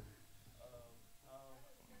occasions.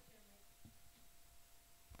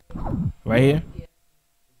 Right here.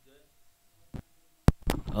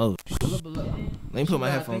 Oh, let me put my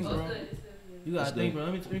headphones on. You gotta think, bro.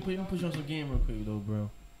 Let me put you on some game real quick, though, bro.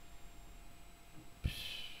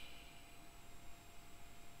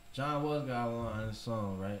 John was got a line in the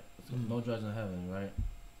song, right? No Drugs in Heaven, right?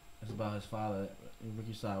 It's about his father,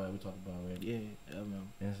 Ricky Side, right? We talked about, right? Yeah, I remember.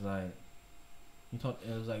 And it's like,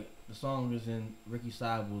 it was like, the song was in Ricky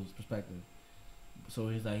Sidewell's perspective. So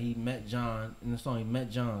he's like, he met John, in the song, he met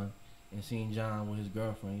John and seen John with his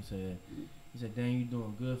girlfriend. He said, damn, you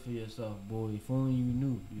doing good for yourself, boy. If only you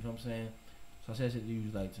knew. You know what I'm saying? So I said shit to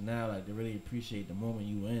you, like, to now, like, to really appreciate the moment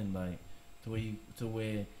you in, like, to where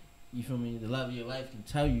you feel me, the love of your life can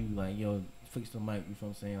tell you, like, yo, fix the mic, you feel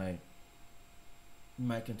what I'm saying? Like, you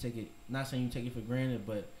might can take it, not saying you take it for granted,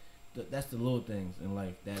 but that's the little things in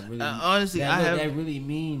life that really, honestly, that really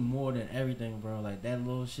mean more than everything, bro. Like, that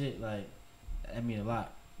little shit, like, that mean a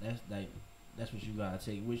lot. That's what you gotta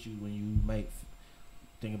take with you when you might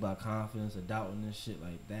think about confidence or doubting this shit.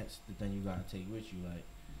 Like, that's the thing you gotta take with you. Like,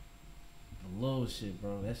 the little shit,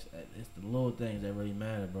 bro. It's the little things that really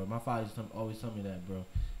matter, bro. My father always tell me that, bro.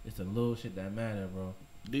 It's the little shit that matter, bro.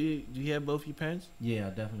 Do you have both your parents? Yeah, I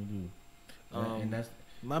definitely do. And that's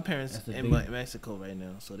my parents in Mexico right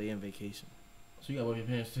now, so they on vacation. So you got both your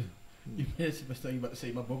parents too. You about to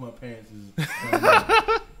say both my parents is.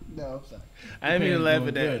 No, I'm sorry. I didn't mean to laugh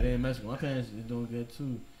at that. They in Mexico. My parents is doing good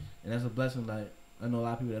too, and that's a blessing. Like, I know a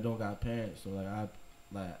lot of people that don't got parents, so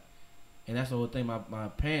and that's the whole thing. My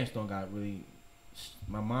parents don't got really.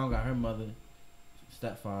 My mom got her mother,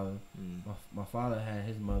 stepfather. My father had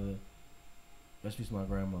his mother. Rest in peace, my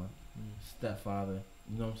grandma, stepfather.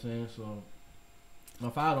 You know what I'm saying? So my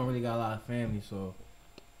father don't really got a lot of family, so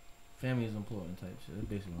family is important type shit. That's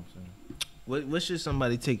basically what I'm saying. What should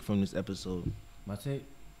somebody take from this episode? My take?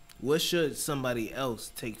 What should somebody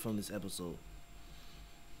else take from this episode?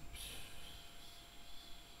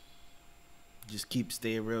 Just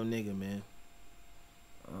stay a real nigga, man.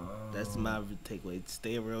 That's my takeaway.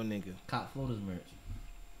 Stay a real nigga. Cop Floaters merch.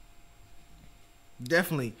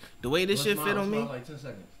 Definitely. The way this shit fit on me. Like 10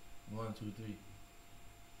 seconds. 1, 2, 3.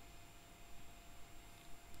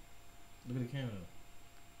 Look at the camera.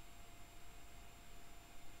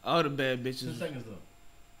 All the bad bitches. 10 seconds though.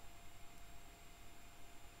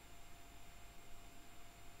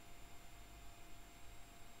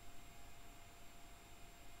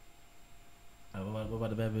 What about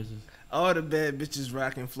the bad bitches? All the bad bitches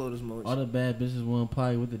rocking Floaters merch. All the bad bitches want to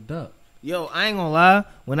party with the duck. Yo, I ain't gonna lie.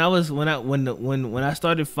 When I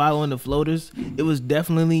started following the Floaters, it was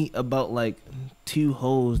definitely about like 2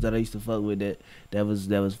 hoes that I used to fuck with that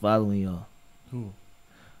was following y'all. Who?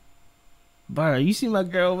 Bar, you see my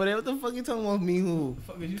girl over there? What the fuck you talking about? Me who? The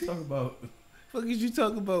fuck is you talking about? Fuck is you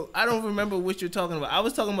talking about? I don't remember what you're talking about. I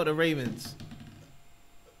was talking about the Ravens.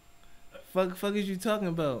 Fuck is you talking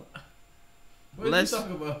about? What are you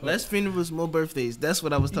talking about? Less funerals, more birthdays. That's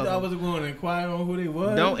what I was talking about. I wasn't going to inquire on who they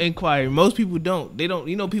was? Don't inquire. Most people don't. They don't.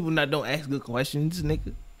 You know, people don't ask good questions,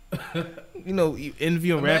 nigga. You know,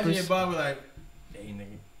 interviewing rappers. Imagine Bob like, hey,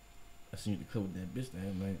 nigga, I seen you at the club with that bitch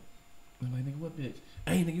that night. I'm like, nigga, what bitch?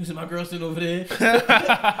 Hey, nigga, you see my girl sitting over there?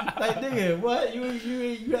 Like, nigga, what?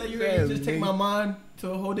 You just take my mind to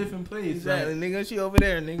a whole different place. Exactly, like, nigga, she over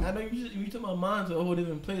there, nigga. I know you took my mind to a whole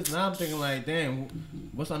different place. Now I'm thinking like, damn,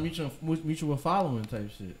 what's our mutual following type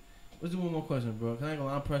shit? Let's do one more question, bro. Cause I ain't gonna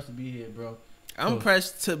lie, I'm pressed to be here, bro. I'm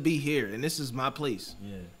pressed to be here, and this is my place.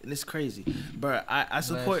 Yeah, and it's crazy, but I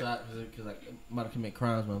support. Cause like, I'm about to commit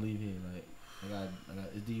crimes when I leave here. Like, I got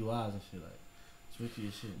it's DUIs and shit. Like, switch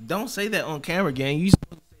your shit. Don't say that on camera, gang. You.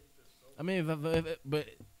 I mean, but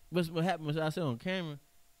what happened was I said on camera,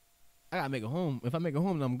 I gotta make it home. If I make it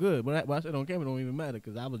home, then I'm good. But what I said on camera don't even matter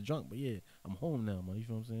because I was drunk. But yeah, I'm home now, man. You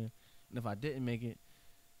feel what I'm saying? And if I didn't make it,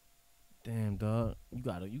 damn dog, you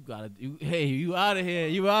out of here. You out of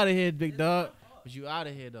here, big dog. But you out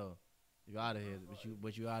of here though. You out of here.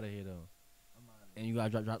 But you out of here though. And you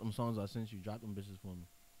gotta drop them songs I sent you. Drop them bitches for me.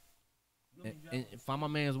 And find my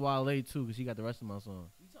man's Wale too, cause he got the rest of my songs.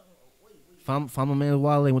 Find my man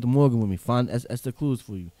Wale went to Morgan with me. That's the clues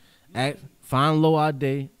for you. Find Low All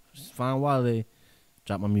Day. Find Wale.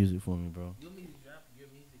 Drop my music for me, bro. You want me to drop your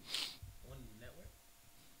music on the network?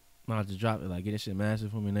 Nah, just drop it. Like, get that shit massive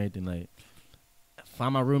for me and everything. Like,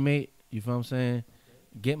 find my roommate. You feel what I'm saying?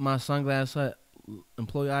 Get my Sunglass Hut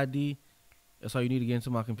employee ID. That's all you need to get into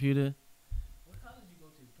my computer. What college you go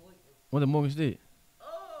to? Went to Morgan State.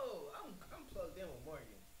 Oh, I'm plugged in with Morgan.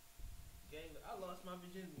 Gang, I lost my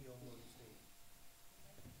virginity on Morgan State.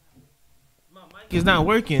 My mic is not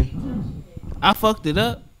working. I fucked it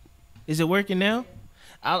up. Is it working now?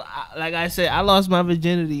 Like I said, I lost my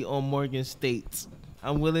virginity on Morgan State.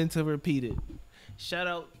 I'm willing to repeat it. Shout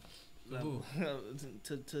out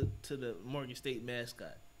to the Morgan State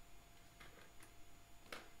mascot.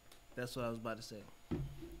 That's what I was about to say.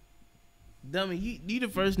 Dummy, you the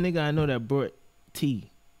first nigga I know that brought tea.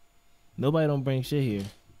 Nobody don't bring shit here.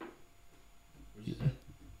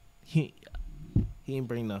 He ain't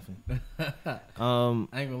bring nothing. I ain't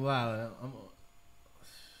gonna lie.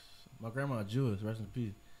 My grandma Jewish, rest in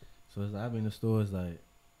peace. So it's like, I be in the store, it's like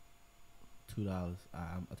 $2. I'll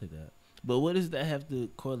take that. But what does that have to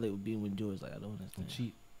correlate with being with Jewish? Like, I don't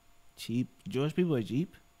understand. Cheap. Jewish people are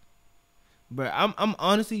cheap. But I'm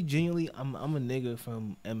honestly, genuinely, I'm a nigga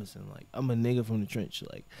from Emerson. Like, I'm a nigga from the trench.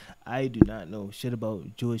 Like, I do not know shit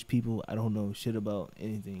about Jewish people. I don't know shit about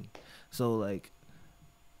anything. So like,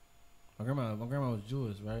 my grandma was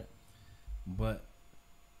Jewish, right? But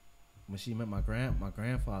when she met my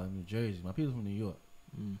grandfather in New Jersey, my people's from New York.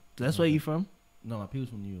 That's where you from? No, my people's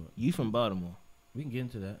from New York. You from Baltimore? We can get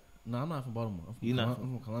into that. No, I'm not from Baltimore. I'm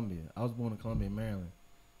from Columbia. I was born in Columbia, Maryland.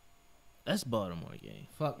 That's Baltimore, gang.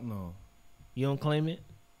 Fuck no. You don't claim it?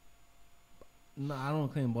 No, I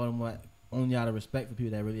don't claim Baltimore. Only out of respect for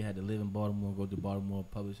people that really had to live in Baltimore, go to Baltimore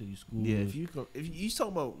public city schools. Yeah, if you talk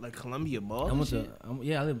about like Columbia Mall, I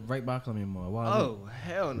live right by Columbia Mall. Oh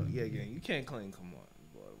hell no, yeah, gang, you can't claim Baltimore.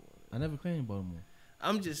 I never claimed Baltimore.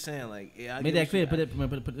 I'm just saying, like, yeah, made that clear.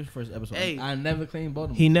 Put this first episode. Hey, I never claimed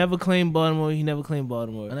Baltimore. He never claimed Baltimore.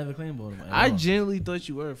 I never claimed Baltimore. I genuinely thought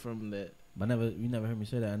you were from that. But you never heard me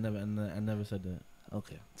say that. I never said that.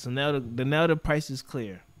 Okay, so now the price is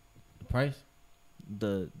clear. The price?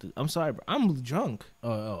 I'm sorry, bro. I'm drunk.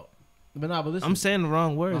 Oh. But listen. I'm saying the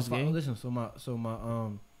wrong words, gang. Listen,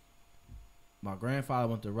 my grandfather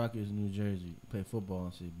went to Rutgers in New Jersey, played football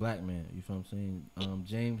and shit. Black man, you feel what I'm saying?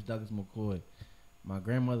 James Douglas McCoy. My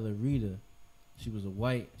grandmother Rita, she was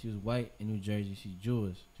white in New Jersey. She's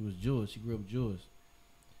Jewish. She was Jewish. She grew up Jewish.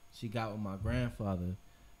 She got with my grandfather.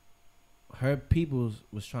 Her peoples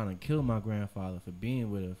was trying to kill my grandfather for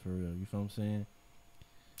being with her for real. You feel what I'm saying?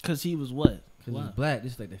 Cause he was what? Cause he was black.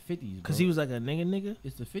 This is like the 50s. Cause he was like a nigga.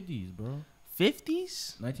 It's the 50s, bro.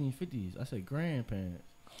 50s? 1950s. I said grandparents.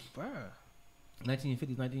 Bruh.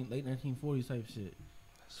 1950s, late 1940s type shit.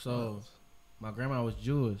 So my grandma was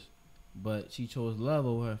Jewish, but she chose love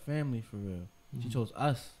over her family for real. Mm-hmm. She chose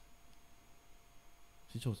us.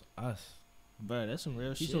 Bruh, that's some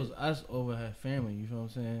real shit. She chose us over her family. You feel what I'm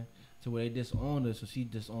saying? To where they disowned her, so she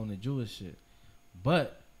disowned the Jewish shit.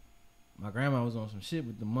 But my grandma was on some shit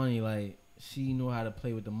with the money. Like, she knew how to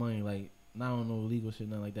play with the money. Like, not on no legal shit,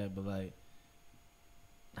 nothing like that. But like,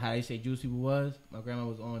 how they say Jewish people was, my grandma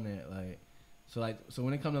was on that. Like, so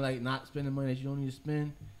when it come to like not spending money that you don't need to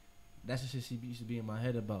spend, that's the shit she used to be in my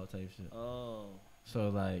head about type shit. Oh. So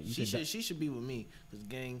like, she should be with me, cause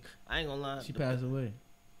gang, I ain't gonna lie. She passed away.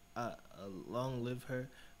 Long live her.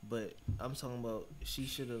 But I'm talking about she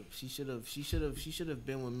should have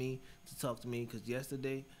been with me to talk to me, because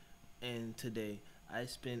yesterday and today I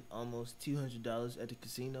spent almost $200 at the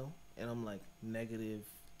casino, and I'm like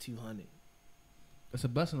 -200. It's a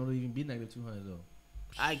blessing though to even be -200 though.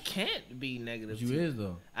 I can't be negative. But you is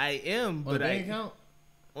though. I am, but on the bank account?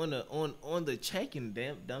 on the checking,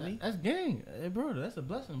 damn dummy. That's gang, hey, bro. That's a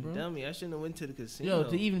blessing, bro. Dummy, I shouldn't have went to the casino. Yo,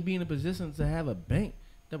 to even be in a position to have a bank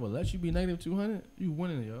that will let you be -200, you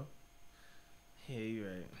winning, yo. Yeah, you're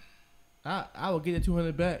right. I would get the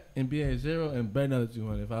 200 back and be at 0 and bet another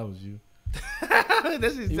 200 if I was you.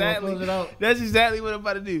 That's exactly what I'm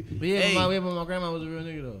about to do. But yeah, my grandma was a real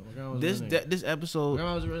nigga though. My grandma was a real nigga. This episode, my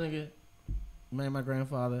grandma was a real nigga. Married my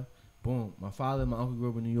grandfather. Boom. My father and my uncle grew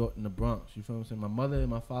up in New York in the Bronx. You feel what I'm saying? My mother and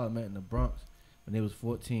my father met in the Bronx when they was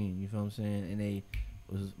 14. You feel what I'm saying? And they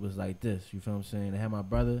was like this. You feel what I'm saying? They had my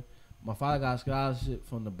brother. My father got a scholarship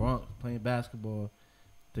from the Bronx playing basketball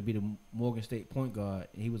to be the Morgan State point guard.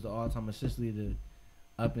 He was the all-time assist leader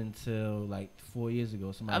up until like 4 years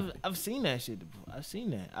ago. I've seen that shit before. I've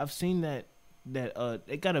seen that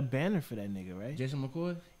they got a banner for that nigga, right? Jason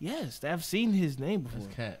McCoy? Yes, I've seen his name before.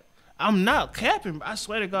 That's cap. I'm not capping. I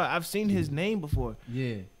swear to God, I've seen his name before.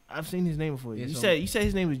 Yeah. I've seen his name before. Yeah, you so said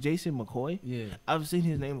his name was Jason McCoy? Yeah. I've seen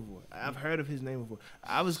his name before. I've heard of his name before.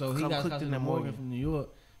 So he got clicked in that Morgan from New York,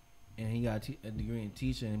 and he got a degree in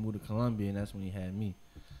teaching and moved to Columbia, and that's when he had me.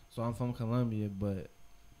 So I'm from Columbia, but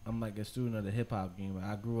I'm like a student of the hip hop game. Like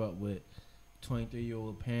I grew up with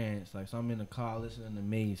 23-year-old parents. Like, so I'm in the car listening to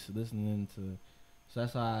Mace, so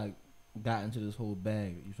that's how I got into this whole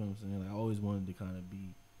bag. You feel what I'm saying? Like I always wanted to kind of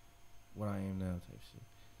be what I am now type shit.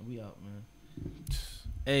 And we out, man.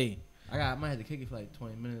 Hey, I might have to kick it for like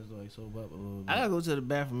 20 minutes though, like sober up a little bit. I gotta go to the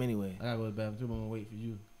bathroom anyway. I gotta go to the bathroom too, but I'm gonna wait for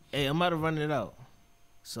you. Hey, I'm about to run it out.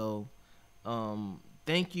 So,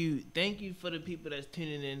 thank you for the people that's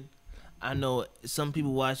tuning in. I know some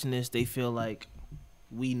people watching this, they feel like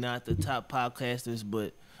we not the top podcasters,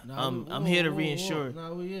 but I'm here to reassure.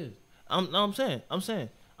 Nah, we is. I'm saying.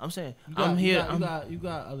 You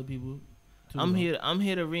got other people. Too, I'm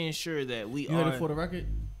here to reassure that we you are. Heard it for the record?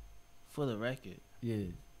 For the record.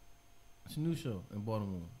 Yeah. It's a new show in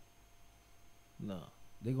Baltimore. No.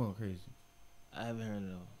 They going crazy. I haven't heard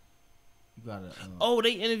it all. You gotta. Oh,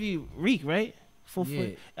 they interviewed Reek, right?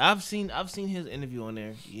 Yeah. I've seen his interview on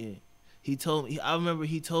there. Yeah. He told me. I remember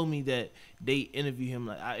he told me that they interview him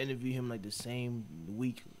like I interviewed him like the same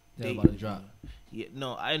week. They about to drop. Yeah.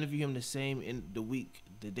 No, I interviewed him the same in the week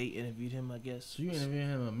that they interviewed him. I guess. So you interviewed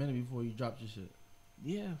him a minute before you dropped your shit.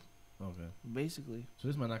 Yeah. Okay. Basically. So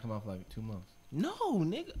this might not come out for like 2 months. No,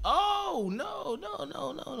 nigga. Oh,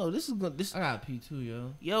 no. This is good. I got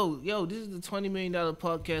P2, yo. Yo, this is the $20 million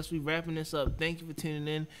podcast. We wrapping this up. Thank you for tuning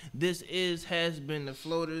in. This has been the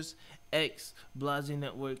Floaters X Blasé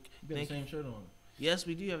Network. You got the same shirt on. Yes,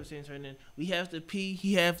 we do have the same shirt on. We have the P.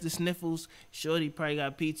 He have the sniffles. Shorty probably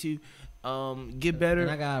got P2. Get better.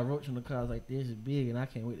 And I got a roach on the car. I was like, this is big, and I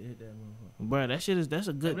can't wait to hit that motherfucker. Bro, that's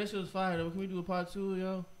a good. That shit was fire, though. Can we do a part 2,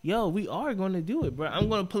 yo? Yo, we are going to do it, bro. I'm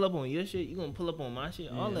going to pull up on your shit. You going to pull up on my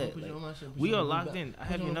shit? All that. Put you on my shit. We are locked in. I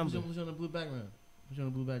have your number. Put you on the blue background. Put you on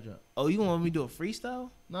the blue backdrop. Oh, you want me to do a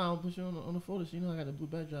freestyle? No, I'll put you on the photo. So you know I got the blue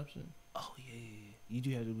backdrop shit. Oh, yeah. You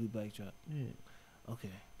do have the blue backdrop. Yeah. Okay.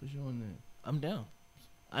 Put you on there. I'm down.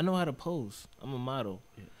 I know how to pose. I'm a model.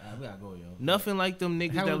 Yeah, we gotta go, yo. Nothing like them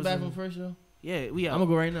niggas that was was bathroom first, yo. Yeah, we out. I'm gonna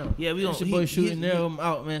go right now. Yeah, we gonna. It's your boy shooting Niro. I'm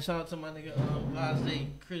out, man. Shout out to my nigga Blasé,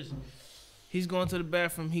 Chris. He's going to the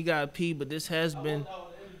bathroom. He got a pee, but this has been.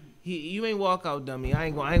 You ain't walk out, dummy. I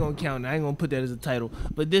ain't gonna count it. I ain't gonna put that as a title.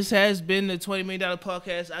 But this has been the $20 million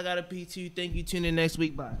podcast. I got a pee too. Thank you. Tune in next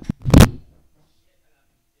week. Bye.